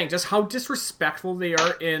you were saying, just how disrespectful they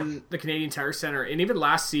are in the Canadian Tire Center. And even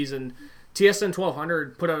last season, TSN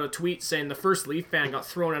 1200 put out a tweet saying the first Leaf fan got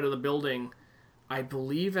thrown out of the building, I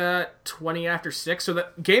believe at 20 after 6. So the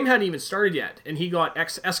game hadn't even started yet, and he got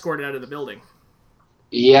escorted out of the building.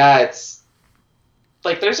 Yeah, it's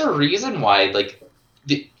there's a reason why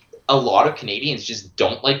a lot of Canadians just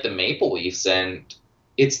don't like the Maple Leafs, and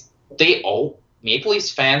Maple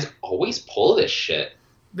Leafs fans always pull this shit.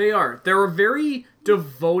 They are. They're a very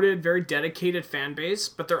devoted, very dedicated fan base,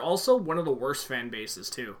 but they're also one of the worst fan bases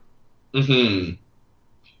too. Mm-hmm.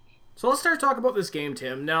 So let's start talking about this game,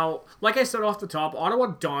 Tim. Now, like I said off the top, Ottawa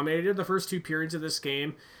dominated the first 2 periods of this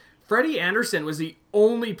game. Freddie Anderson was the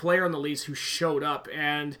only player on the Leafs who showed up,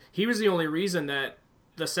 and he was the only reason that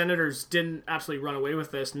the Senators didn't absolutely run away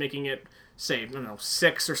with this, making it, say,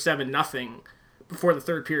 6 or 7-0 before the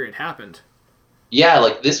third period happened.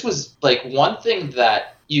 Yeah, this was, one thing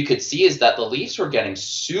that you could see is that the Leafs were getting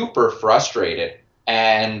super frustrated,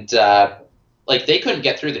 and, they couldn't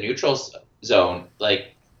get through the neutral zone.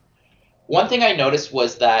 One thing I noticed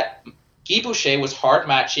was that Guy Boucher was hard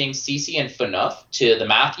matching Ceci and Phaneuf to the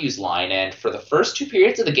Matthews line, and for the first 2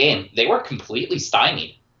 periods of the game, they were completely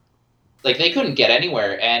stymied. They couldn't get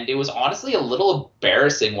anywhere, and it was honestly a little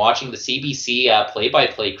embarrassing watching the CBC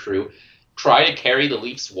play-by-play crew try to carry the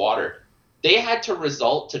Leafs water. They had to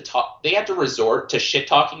resort to shit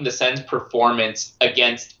talking the Sens' performance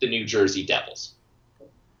against the New Jersey Devils.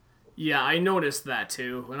 Yeah, I noticed that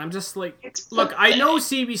too. And I'm just like, It's look, I know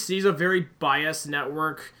pathetic. CBC is a very biased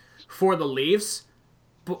network for the Leafs,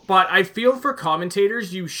 but I feel for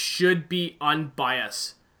commentators, you should be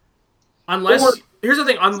unbiased. Here's the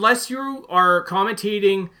thing, unless you are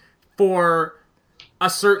commentating for a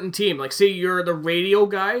certain team, like say you're the radio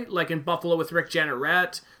guy, like in Buffalo with Rick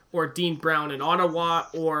Jeanneret, or Dean Brown in Ottawa,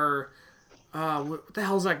 or what the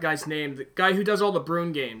hell's that guy's name? The guy who does all the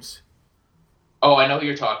Bruin games. Oh, I know who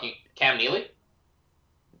you're talking. Cam Neely?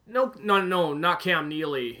 No, not Cam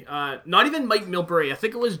Neely. Not even Mike Milbury. I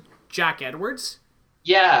think it was Jack Edwards.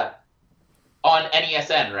 Yeah. On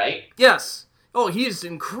NESN, right? Yes. Oh, he is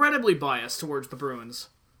incredibly biased towards the Bruins.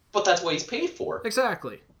 But that's what he's paid for.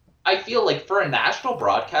 Exactly. I feel like for a national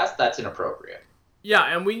broadcast, that's inappropriate.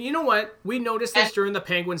 Yeah, and you know what? We noticed this during the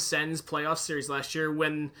Penguins Sens playoff series last year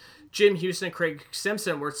when Jim Houston and Craig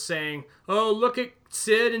Simpson were saying, "Oh, look at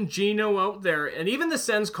Sid and Gino out there," and even the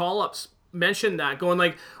Sens call-ups mentioned that, going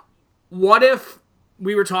like, "What if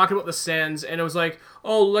we were talking about the Sens and it was like,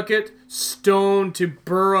 oh, look at Stone to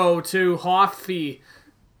Burrow to Hoffey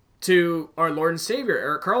to our Lord and Savior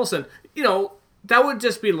Erik Karlsson?" You know, that would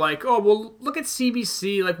just be like, oh, well, look at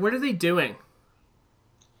CBC. Like, what are they doing?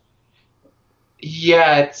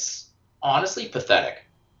 Yeah, it's honestly pathetic.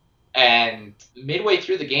 And midway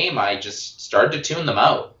through the game, I just started to tune them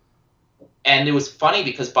out. And it was funny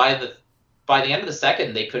because by the end of the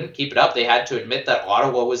second, they couldn't keep it up. They had to admit that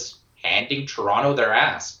Ottawa was handing Toronto their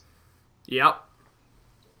ass. Yep.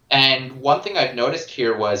 And one thing I've noticed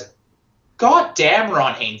here was, God damn,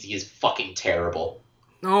 Ron Hainsey is fucking terrible.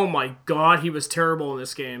 Oh my god, he was terrible in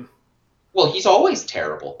this game. Well, he's always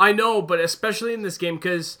terrible. I know, but especially in this game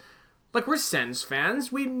because, like, we're Sens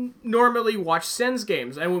fans. We normally watch Sens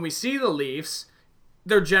games, and when we see the Leafs,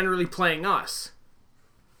 they're generally playing us.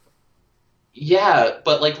 Yeah,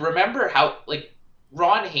 but, like, remember how, like,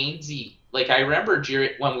 Ron Hainsey, like, I remember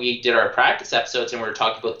when we did our practice episodes and we were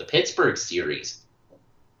talking about the Pittsburgh series,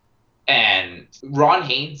 and Ron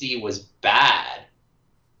Hainsey was bad,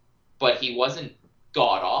 but he wasn't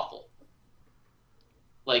god-awful.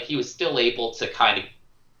 Like, he was still able to kind of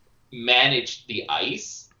manage the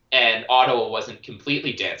ice, and Ottawa wasn't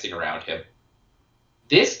completely dancing around him.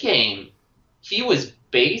 This game, he was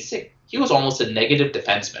almost a negative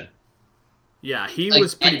defenseman. Yeah, he Like,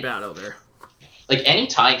 was pretty bad out there. Like,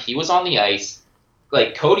 anytime he was on the ice,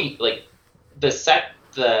 like, Cody, like, the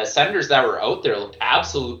Senators that were out there looked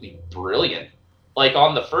absolutely brilliant. Like,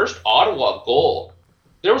 on the first Ottawa goal,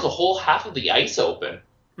 there was a whole half of the ice open.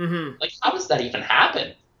 Mm-hmm. Like, how does that even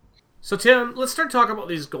happen? So, Tim, let's start talking about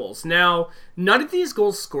these goals. Now, none of these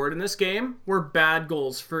goals scored in this game were bad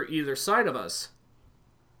goals for either side of us.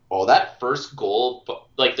 Oh, that first goal,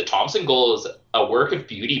 like, the Thompson goal is a work of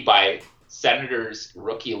beauty by Senators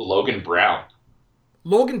rookie Logan Brown.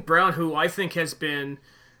 Logan Brown, who I think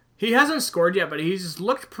he hasn't scored yet, but he's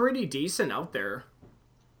looked pretty decent out there.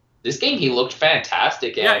 This game, he looked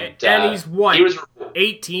fantastic. And he's what, he was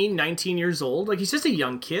 18, 19 years old? Like, he's just a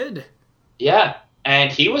young kid. Yeah,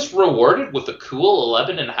 and he was rewarded with a cool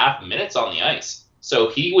 11 and a half minutes on the ice. So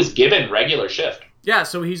he was given regular shift. Yeah,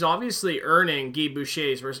 so he's obviously earning Guy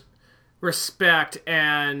Boucher's respect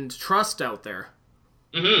and trust out there.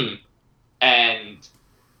 Mm-hmm. And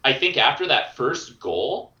I think after that first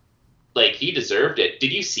goal, like, he deserved it.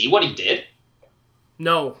 Did you see what he did?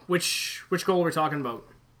 No, which goal are we talking about?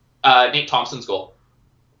 Nate Thompson's goal.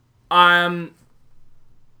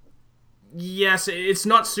 Yes, it's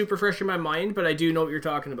not super fresh in my mind, but I do know what you're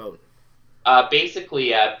talking about.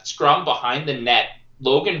 Basically, scrum behind the net,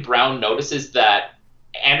 Logan Brown notices that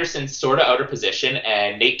Anderson's sort of out of position,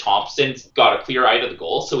 and Nate Thompson's got a clear eye to the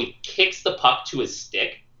goal, so he kicks the puck to his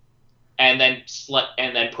stick, and then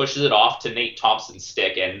pushes it off to Nate Thompson's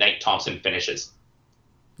stick, and Nate Thompson finishes.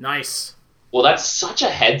 Nice. Well, that's such a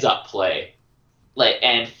heads-up play. Like,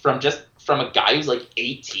 and from a guy who's like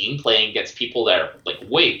 18 playing against people that are like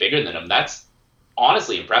way bigger than him, that's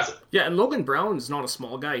honestly impressive. Yeah, and Logan Brown's not a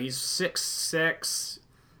small guy. He's 6'6",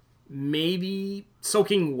 maybe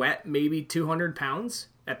soaking wet, maybe 200 pounds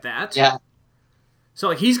at that. Yeah. So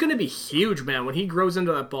like, he's going to be huge, man, when he grows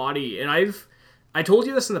into that body. And I told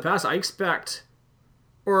you this in the past, I expect,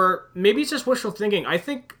 or maybe it's just wishful thinking, I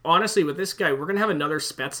think, honestly, with this guy, we're going to have another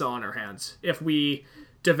Spezza on our hands if we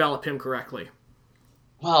develop him correctly.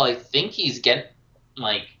 Well, I think he's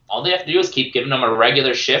all they have to do is keep giving him a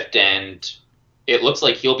regular shift, and it looks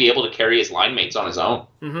like he'll be able to carry his line mates on his own.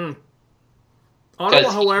 Mm-hmm.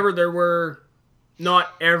 Ottawa, however, there were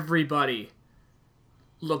not everybody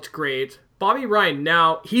looked great. Bobby Ryan,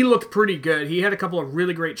 now, he looked pretty good. He had a couple of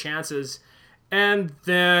really great chances. And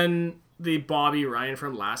then the Bobby Ryan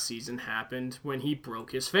from last season happened when he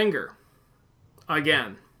broke his finger.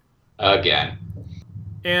 Again.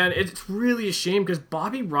 And it's really a shame because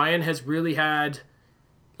Bobby Ryan has really had,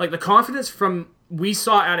 like, the confidence from we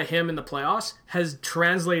saw out of him in the playoffs has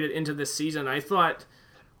translated into this season. I thought,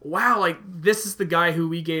 wow, like, this is the guy who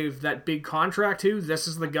we gave that big contract to. This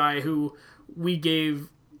is the guy who we gave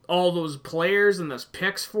all those players and those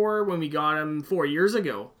picks for when we got him 4 years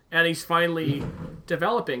ago. And he's finally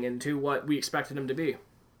developing into what we expected him to be.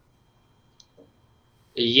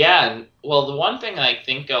 Yeah, and well, the one thing I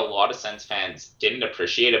think a lot of Sens fans didn't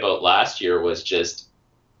appreciate about last year was just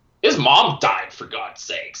his mom died, for God's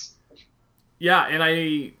sakes. Yeah, and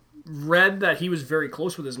I read that he was very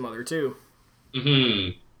close with his mother, too.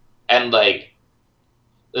 Mm-hmm. And, like,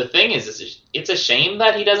 the thing is, it's a shame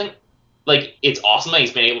that he doesn't, like, it's awesome that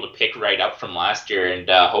he's been able to pick right up from last year, and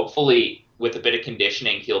hopefully with a bit of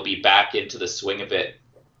conditioning, he'll be back into the swing of it.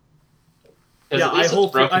 Yeah, I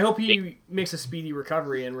hope he makes a speedy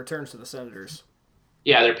recovery and returns to the Senators.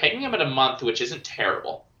 Yeah, they're paying him at a month, which isn't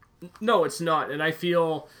terrible. No, it's not. And I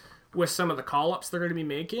feel with some of the call-ups they're going to be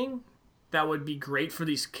making, that would be great for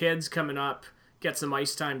these kids coming up, get some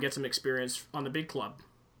ice time, get some experience on the big club.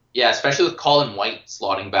 Yeah, especially with Colin White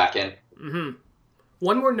slotting back in. Mm-hmm.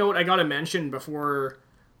 One more note I got to mention before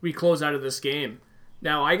we close out of this game.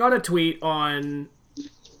 Now, I got a tweet on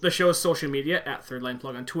the show's social media, at Third Line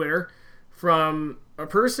Plug on Twitter, from a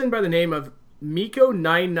person by the name of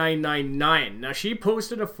Miko9999. Now, she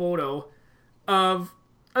posted a photo of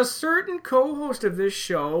a certain co-host of this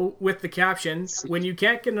show with the caption, "When you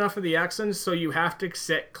can't get enough of the accents, so you have to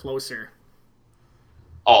sit closer."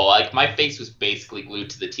 Oh, like, my face was basically glued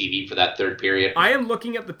to the TV for that third period. I am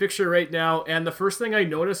looking at the picture right now, and the first thing I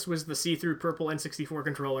noticed was the see-through purple N64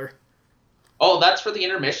 controller. Oh, that's for the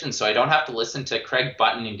intermission, so I don't have to listen to Craig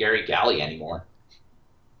Button and Gary Galley anymore.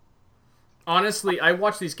 Honestly, I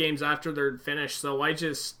watch these games after they're finished, so I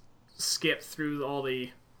just skip through all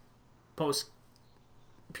the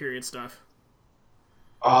post-period stuff.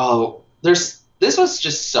 Oh, this was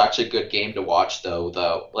just such a good game to watch,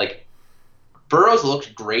 though. Like, Burrows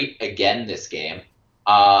looked great again this game.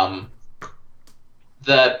 The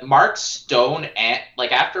Mark Stone,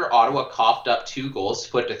 like, after Ottawa coughed up 2 goals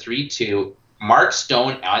to put to 3-2, Mark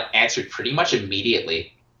Stone answered pretty much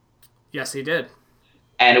immediately. Yes, he did.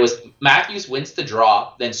 And it was Matthews wins the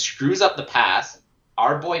draw, then screws up the pass.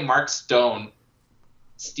 Our boy Mark Stone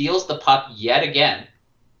steals the puck yet again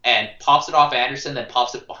and pops it off Anderson, then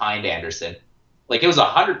pops it behind Anderson. Like, it was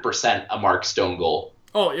 100% a Mark Stone goal.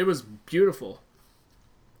 Oh, it was beautiful.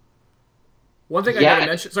 One thing I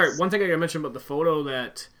gotta mention about the photo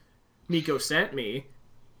that Miko sent me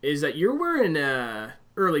is that you're wearing a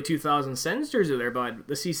early 2000 Sens jersey there, bud,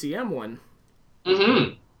 the CCM one.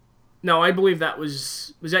 Mm-hmm. No, I believe that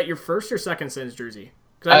was that your first or second Sens jersey?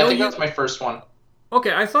 I think that was my first one.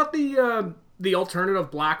 Okay, I thought the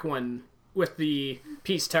alternative black one with the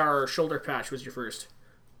Peace Tower shoulder patch was your first.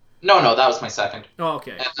 No, that was my second. Oh,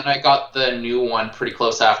 okay. And then I got the new one pretty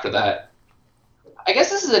close after that. I guess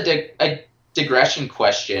this is a digression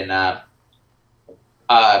question.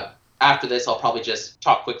 After this, I'll probably just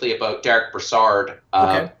talk quickly about Derek Brassard.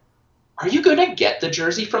 Okay. Are you going to get the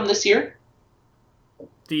jersey from this year?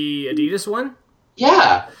 The Adidas one?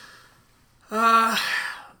 Yeah.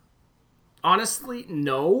 Honestly,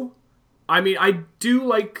 no. I mean, I do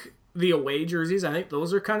like the away jerseys. I think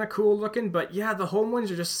those are kind of cool looking. But yeah, the home ones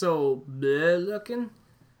are just so bleh looking.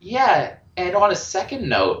 Yeah, and on a second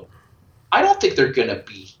note, I don't think that's going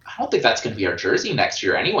to be our jersey next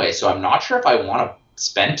year anyway. So I'm not sure if I want to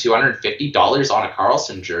spend $250 on a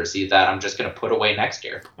Karlsson jersey that I'm just going to put away next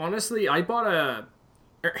year. Honestly, I bought a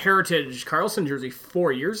Heritage Karlsson jersey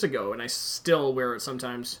 4 years ago, and I still wear it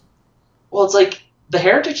sometimes. Well, it's like the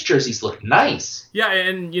Heritage jerseys look nice. Yeah,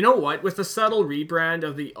 and you know what? With the subtle rebrand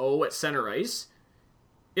of the O at center ice,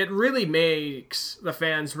 it really makes the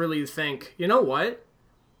fans really think, you know what?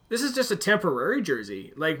 This is just a temporary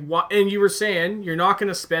jersey. Like, what? And you were saying you're not going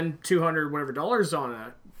to spend $200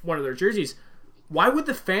 on one of their jerseys. Why would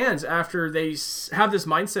the fans, after they have this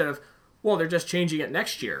mindset of, well, they're just changing it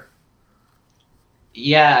next year?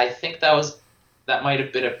 Yeah, I think that might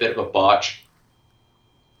have been a bit of a botch.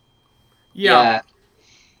 Yeah.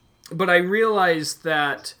 But I realized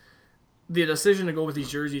that the decision to go with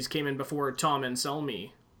these jerseys came in before Tom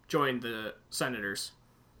Anselmi joined the Senators.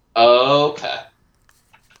 Okay.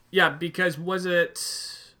 Yeah, because was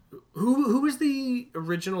it... Who was the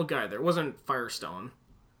original guy there? It wasn't Firestone.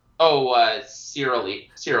 Oh, Cyril Leader.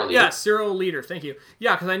 Yeah, Cyril Leader, thank you.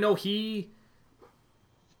 Yeah, because I know he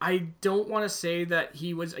I don't want to say that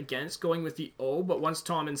he was against going with the O, but once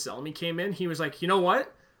Tom Anselmi came in, he was like, you know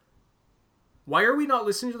what? Why are we not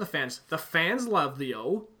listening to the fans? The fans love the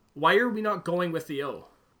O. Why are we not going with the O?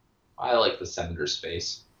 I like the Senators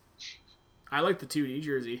face. I like the 2D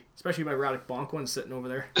jersey, especially my Radek Bonk one sitting over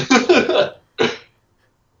there.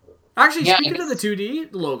 Actually, Yeah, speaking of the 2D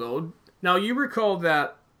logo, now you recall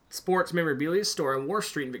that sports memorabilia store on Wharf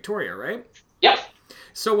Street in Victoria, right? Yep.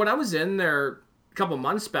 So when I was in there a couple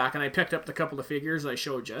months back and I picked up the couple of figures I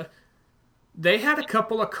showed you, they had a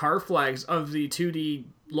couple of car flags of the 2D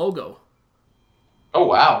logo. Oh,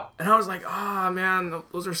 wow. And I was like, oh man,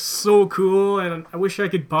 those are so cool and I wish I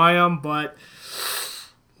could buy them, but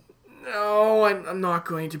no, I'm not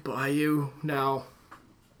going to buy you now.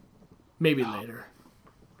 Maybe later.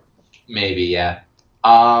 Maybe, yeah.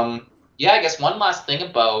 Yeah, I guess one last thing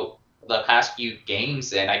about the past few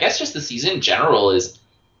games, and I guess just the season in general, is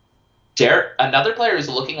another player who's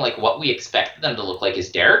looking like what we expected them to look like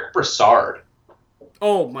is Derek Brassard.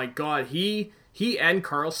 Oh my god, he and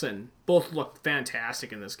Carlson both looked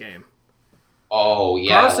fantastic in this game. Oh,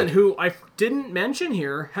 yeah. Carlson, who I didn't mention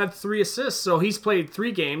here, had 3 assists, so he's played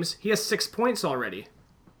 3 games. He has 6 points already.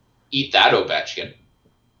 Eat that, Ovechkin.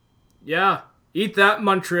 Yeah, eat that,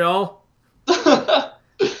 Montreal.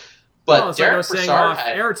 But It's like I Derek was saying Brassard off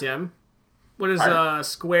had... air, Tim. What is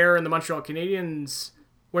Square and the Montreal Canadiens?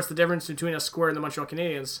 What's the difference between a Square and the Montreal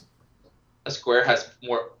Canadiens? A square has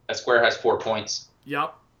 4 points.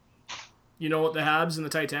 Yep. You know what the Habs and the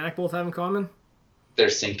Titanic both have in common? They're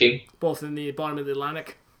sinking. Both in the bottom of the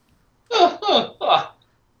Atlantic. I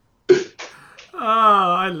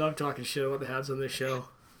I love talking shit about the Habs on this show.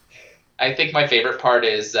 think my favorite part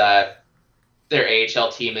is their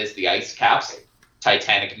AHL team is the Ice Caps.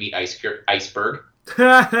 Titanic meet Iceberg.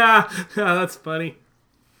 That's funny.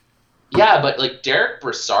 Yeah, but like Derek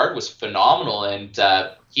Brassard was phenomenal, and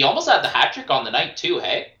he almost had the hat trick on the night too.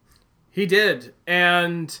 Hey, He did,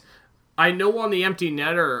 and I know on the empty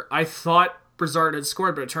netter, I thought Brassard had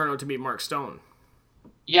scored, but it turned out to be Mark Stone.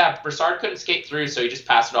 yeah, Brassard couldn't skate through, so he just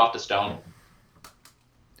passed it off to Stone.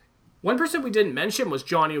 One person we didn't mention was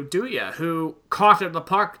Johnny Oduya, who coughed at the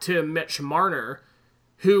puck to Mitch Marner,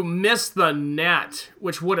 who missed the net,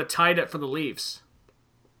 which would have tied it for the Leafs.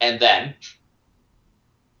 And then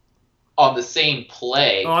on the same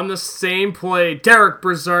play, On the same play, Derek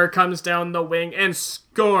Brassard comes down the wing and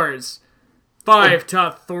scores.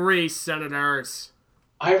 5-3 Senators.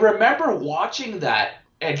 I remember watching that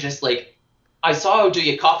and just like I saw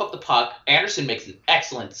Oduya cough up the puck. Anderson makes an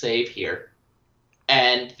excellent save here,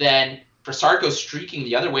 and then Brassard goes streaking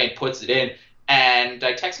the other way and puts it in. And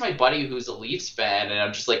I text my buddy who's a Leafs fan, and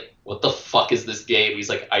I'm just like, what the fuck is this game? He's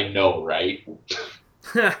like, I know, right?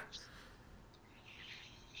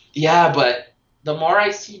 Yeah, but the more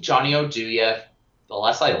I see Johnny Oduya, the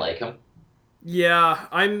less I like him. Yeah,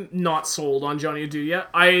 I'm not sold on Johnny Oduya.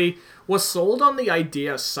 I was sold on the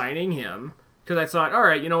idea of signing him because I thought, all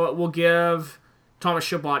right, you know what, we'll give Thomas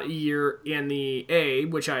Chabot a year in the A,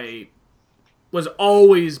 which I was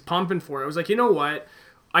always pumping for. I was like, you know what,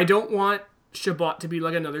 I don't want Chabot to be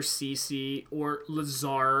like another CC or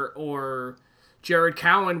Lazar or Jared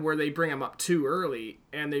Cowan where they bring him up too early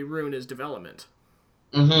and they ruin his development.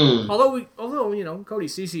 Mm-hmm. Although you know, Cody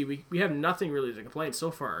Ceci, we have nothing really to complain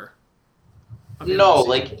so far. No,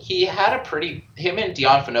 like he had him and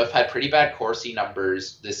Dion Phaneuf had pretty bad Corsi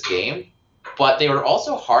numbers this game, but they were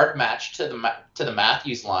also hard matched to the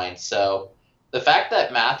Matthews line. So the fact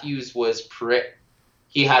that Matthews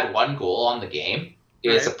he had 1 goal on the game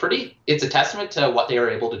is it's a testament to what they were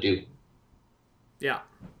able to do. Yeah.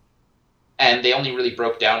 And they only really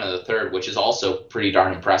broke down in the third, which is also pretty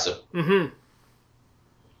darn impressive. Mm-hmm.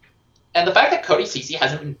 And the fact that Cody Ceci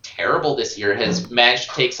hasn't been terrible this year has managed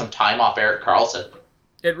to take some time off Erik Karlsson.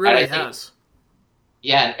 It really has.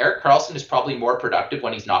 Yeah, and Erik Karlsson is probably more productive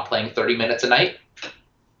when he's not playing 30 minutes a night.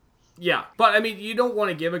 Yeah, but I mean, you don't want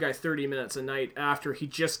to give a guy 30 minutes a night after he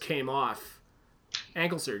just came off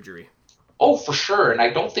ankle surgery. Oh, for sure, and I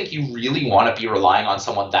don't think you really want to be relying on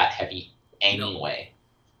someone that heavy anyway.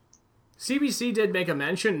 CBC did make a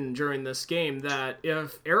mention during this game that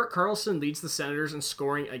if Erik Karlsson leads the Senators in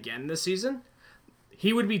scoring again this season,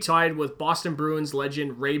 he would be tied with Boston Bruins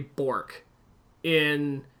legend Ray Bourque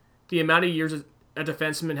in the amount of years a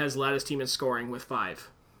defenseman has led his team in scoring with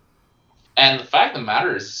 5. And the fact of the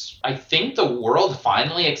matter is, I think the world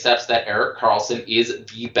finally accepts that Erik Karlsson is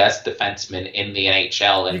the best defenseman in the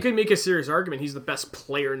NHL. And you could make a serious argument he's the best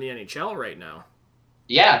player in the NHL right now.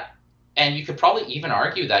 Yeah. And you could probably even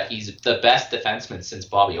argue that he's the best defenseman since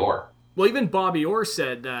Bobby Orr. Well, even Bobby Orr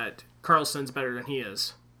said that Karlsson's better than he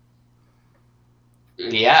is.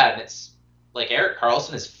 Yeah, and like Erik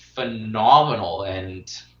Karlsson is phenomenal,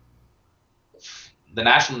 and the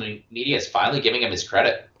national media is finally giving him his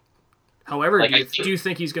credit. However, Like, do you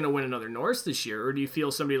think he's going to win another Norris this year, or do you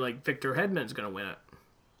feel somebody like Victor Hedman's going to win it?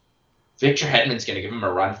 Victor Hedman's going to give him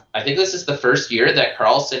a run. I think this is the first year that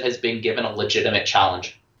Karlsson has been given a legitimate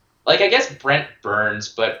challenge. Like, I guess Brent Burns,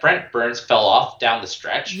 but Brent Burns fell off down the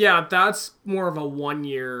stretch. Yeah, that's more of a 1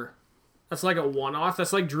 year. That's like a one-off.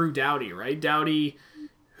 That's like Drew Doughty, right? Doughty,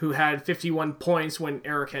 who had 51 points when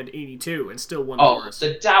Eric had 82 and still won the Oh, Norris.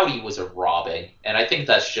 the Doughty was a robbing, and I think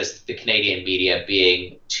that's just the Canadian media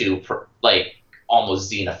being too, like,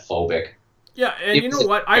 almost xenophobic. Yeah, and It you know was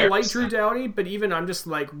what? I like embarrassing. Drew Doughty, but even I'm just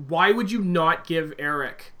like, why would you not give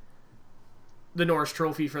Eric the Norris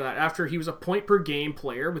Trophy for that after he was a point per game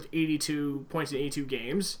player with 82 points in 82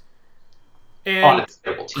 games? On And a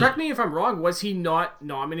terrible team. correct me if I'm wrong, was he not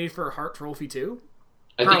nominated for a Hart Trophy too?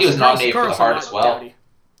 I think he was nominated for the Hart as well. Doughty.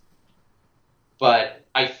 But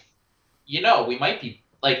we might be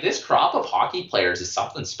like, this crop of hockey players is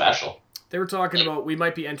something special. They were talking about we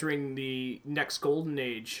might be entering the next golden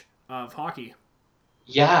age of hockey.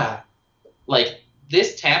 Yeah, like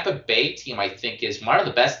this Tampa Bay team, I think, is one of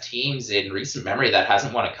the best teams in recent memory that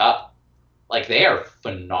hasn't won a cup. Like, they are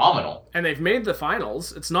phenomenal. And they've made the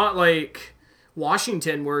finals. It's not like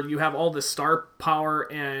Washington where you have all this star power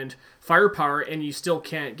and firepower and you still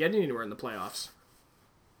can't get anywhere in the playoffs.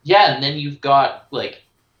 Yeah, and then you've got like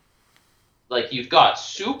you've got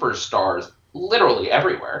superstars literally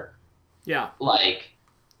everywhere. Yeah. Like,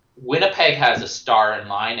 Winnipeg has a star in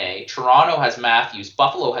line A. Toronto has Matthews.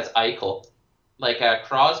 Buffalo has Eichel. Like,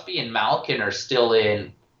 Crosby and Malkin are still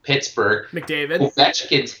in Pittsburgh. McDavid.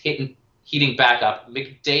 Ovechkin's heating back up.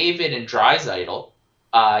 McDavid and Draisaitl.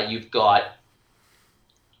 You've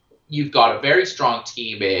got a very strong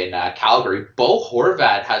team in Calgary. Bo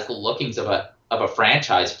Horvat has the lookings of a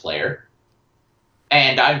franchise player.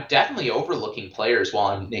 And I'm definitely overlooking players while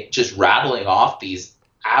I'm just rattling off these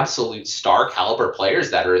absolute star caliber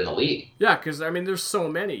players that are in the league. Yeah, because, I mean, there's so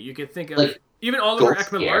many. You could think of Like, even Oliver go Ekman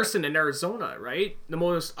scare. Larson in Arizona, right? The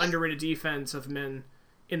most underrated defensive men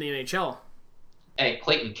in the NHL. And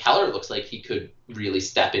Clayton Keller looks like he could really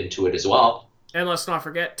step into it as well. And let's not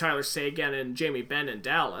forget Tyler Seguin and Jamie Benn in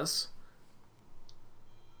Dallas.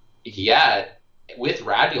 Yeah, with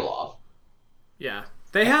Radulov. Yeah.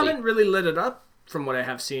 They haven't really lit it up from what I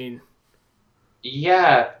have seen.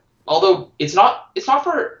 Yeah, although it's not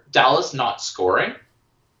for Dallas not scoring.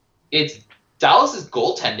 It's Dallas's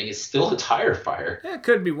goaltending is still a tire fire. Yeah, it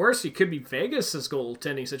could be worse. It could be Vegas'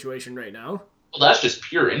 goaltending situation right now. Well, that's just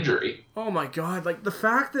pure injury. Oh my god, like the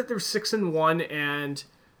fact that they're 6-1 and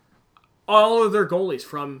all of their goalies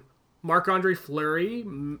from Marc-Andre Fleury,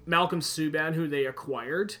 Malcolm Subban, who they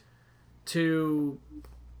acquired, to,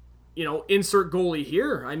 insert goalie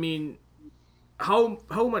here. I mean, how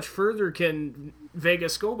much further can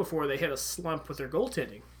Vegas go before they hit a slump with their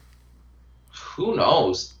goaltending? Who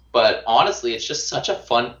knows? But honestly, it's just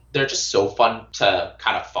they're just so fun to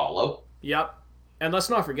kind of follow. Yep. And let's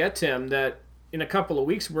not forget, Tim, that in a couple of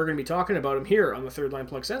weeks we're going to be talking about him here on the Third Line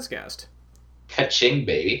Plug Sensecast. Ka-ching,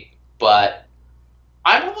 baby. But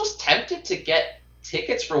I'm almost tempted to get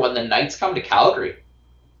tickets for when the Knights come to Calgary.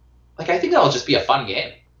 Like, I think that'll just be a fun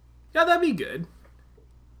game. Yeah, that'd be good.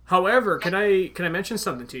 However, can I mention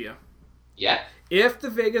something to you? Yeah. If the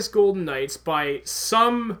Vegas Golden Knights, by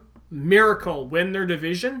some miracle, win their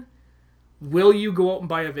division, will you go out and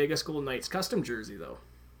buy a Vegas Golden Knights custom jersey, though?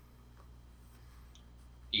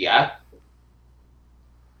 Yeah.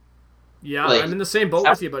 Yeah, Like, I'm in the same boat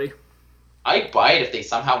with you, buddy. I'd buy it if they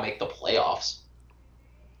somehow make the playoffs.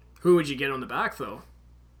 Who would you get on the back, though?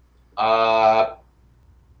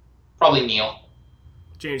 Probably Neil.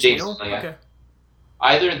 James James Neal? Neal, yeah. Okay.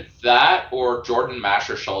 Either that or Jordan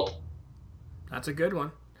Mascherschult. That's a good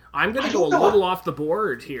one. I'm going I to go a don't know. little off the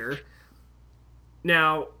board here.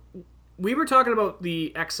 Now, we were talking about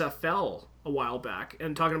the XFL a while back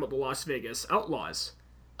and talking about the Las Vegas Outlaws.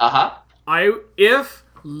 Uh-huh. If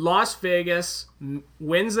Las Vegas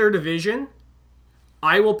wins their division,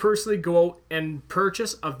 I will personally go out and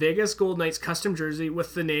purchase a Vegas Golden Knights custom jersey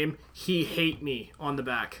with the name He Hate Me on the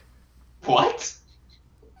back. What?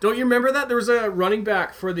 Don't you remember that? There was a running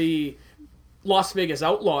back for the Las Vegas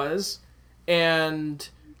Outlaws, and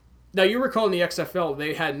now you recall in the XFL,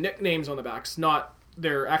 they had nicknames on the backs, not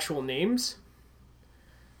their actual names.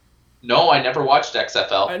 No, I never watched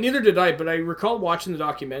XFL. Neither did I, but I recall watching the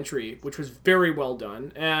documentary, which was very well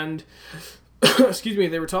done, and, excuse me,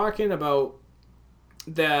 they were talking about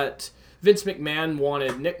that Vince McMahon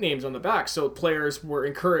wanted nicknames on the back, so players were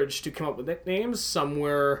encouraged to come up with nicknames. Some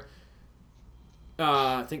were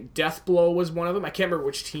I think Deathblow was one of them. I can't remember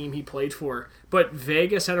which team he played for. But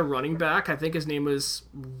Vegas had a running back. I think his name was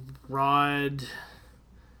Rod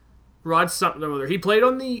something or other. He played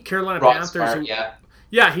on the Carolina Rod Panthers. Smart, yeah.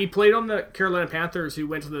 Yeah, he played on the Carolina Panthers who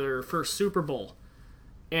went to their first Super Bowl.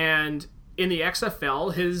 And in the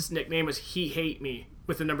XFL, his nickname was He Hate Me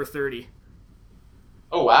with the number 30.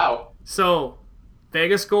 Oh, wow. So,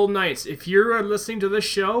 Vegas Golden Knights, if you're listening to this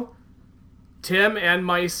show, Tim and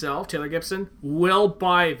myself, Taylor Gibson, will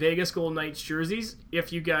buy Vegas Golden Knights jerseys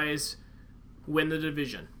if you guys win the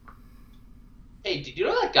division. Hey, did you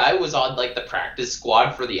know that guy was on like the practice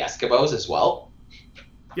squad for the Eskimos as well?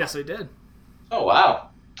 Yes, I did. Oh, wow.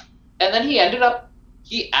 And then he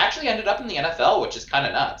actually ended up in the NFL, which is kind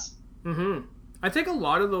of nuts. Mm-hmm. I think a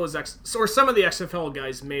lot of those, or some of the XFL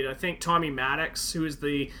guys made it. I think Tommy Maddox, who is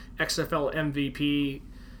the XFL MVP,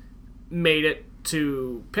 made it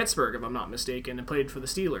to Pittsburgh, if I'm not mistaken, and played for the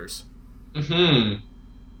Steelers. Mm-hmm.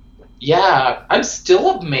 Yeah, I'm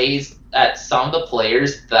still amazed at some of the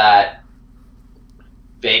players that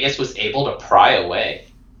Vegas was able to pry away.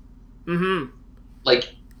 Mm-hmm.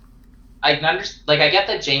 Like, I can understand. Like, I get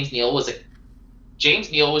that James Neal was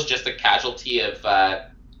just a casualty of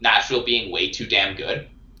Nashville being way too damn good.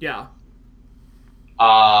 Yeah.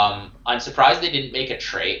 I'm surprised they didn't make a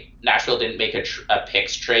trade. Nashville didn't make a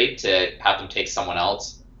picks trade to have them take someone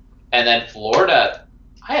else. And then Florida,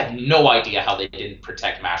 I have no idea how they didn't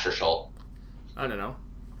protect Masherschult. I don't know.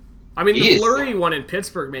 I mean, the Fleury one in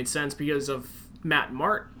Pittsburgh made sense because of Matt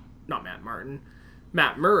Murray.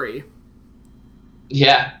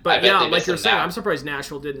 Yeah. But yeah, like you're saying, I'm surprised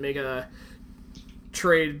Nashville didn't make a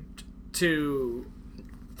trade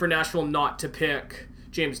for Nashville not to pick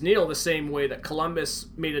James Neal the same way that Columbus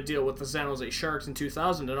made a deal with the San Jose Sharks in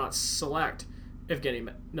 2000 to not select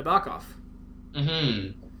Evgeny Nabokov.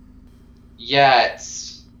 Mm-hmm. Yeah,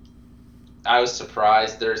 I was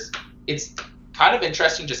surprised. It's kind of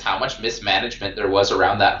interesting just how much mismanagement there was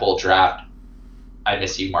around that whole draft. I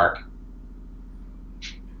miss you, Mark.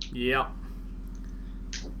 Yep.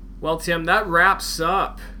 Well, Tim, that wraps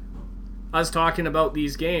up us talking about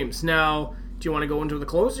these games. Now, do you want to go into the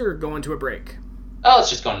close or go into a break? Oh,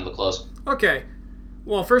 let's just go into the close. Okay.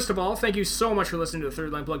 Well, first of all, thank you so much for listening to the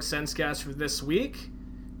Third Line Plug Sensecast for this week.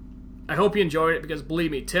 I hope you enjoyed it because,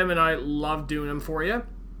 believe me, Tim and I love doing them for you.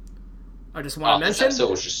 I just want to mention... This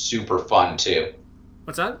episode was just super fun, too.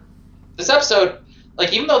 What's that? This episode,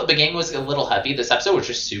 like, even though the beginning was a little heavy, this episode was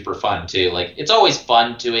just super fun, too. Like, it's always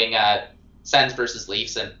fun doing Sens versus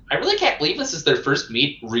Leafs, and I really can't believe this is their first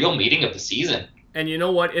real meeting of the season. And you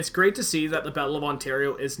know what? It's great to see that the Battle of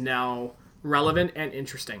Ontario is now relevant and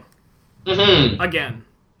interesting. Mm-hmm. Again.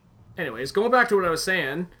 Anyways, going back to what I was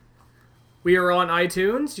saying, we are on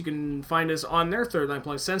iTunes. You can find us on there, Third Line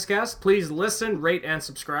Plug Sensecast. Please listen, rate, and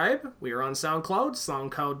subscribe. We are on SoundCloud,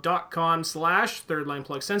 soundcloud.com/Third Line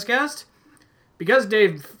Plug Sensecast. Because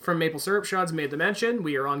Dave from Maple Syrup Shots made the mention,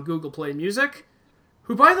 we are on Google Play Music.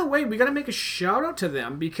 Who, by the way, we got to make a shout out to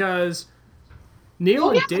them because Neil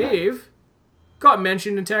and Dave got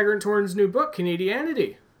mentioned in Taggart Torn's new book,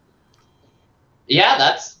 Canadianity. Yeah,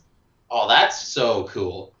 that's so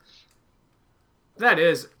cool. That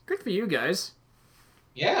is. Good for you guys.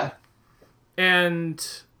 Yeah. And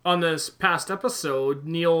on this past episode,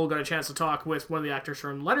 Neil got a chance to talk with one of the actors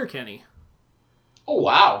from Letterkenny. Oh,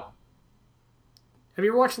 wow. Have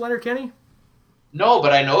you ever watched Letterkenny? No,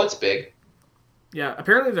 but I know it's big. Yeah,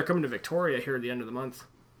 apparently they're coming to Victoria here at the end of the month.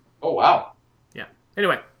 Oh, wow. Yeah.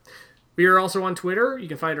 Anyway, we are also on Twitter. You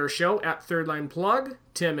can find our show at Third Line Plug.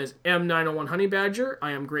 Tim is M901 Honey Badger.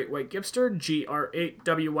 I am Great White Gipster,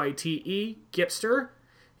 GR8WYTE Gipster.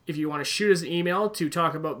 If you want to shoot us an email to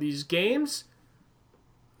talk about these games,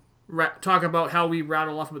 talk about how we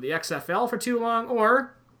rattle off about the XFL for too long,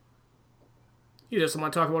 or you just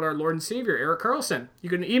want to talk about our Lord and Savior, Eric Carlson, you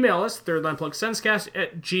can email us,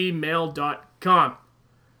 thirdlineplugSensecast@gmail.com.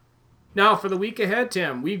 Now, for the week ahead,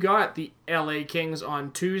 Tim, we got the LA Kings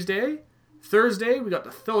on Tuesday. Thursday, we got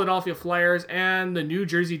the Philadelphia Flyers and the New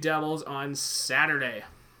Jersey Devils on Saturday.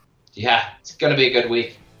 Yeah, it's going to be a good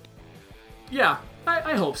week. Yeah,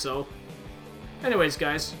 I hope so. Anyways,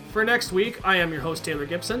 guys, for next week, I am your host, Taylor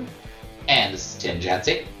Gibson. And this is Tim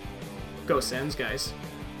Jancy. Go Sens, guys.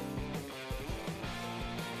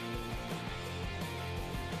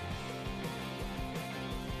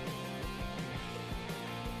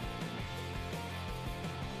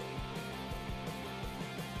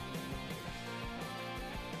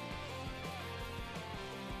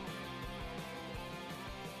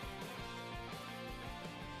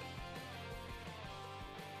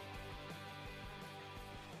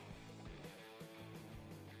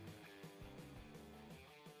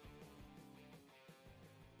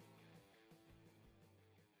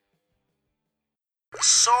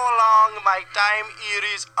 So long, my time here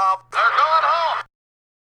is up. They're going home.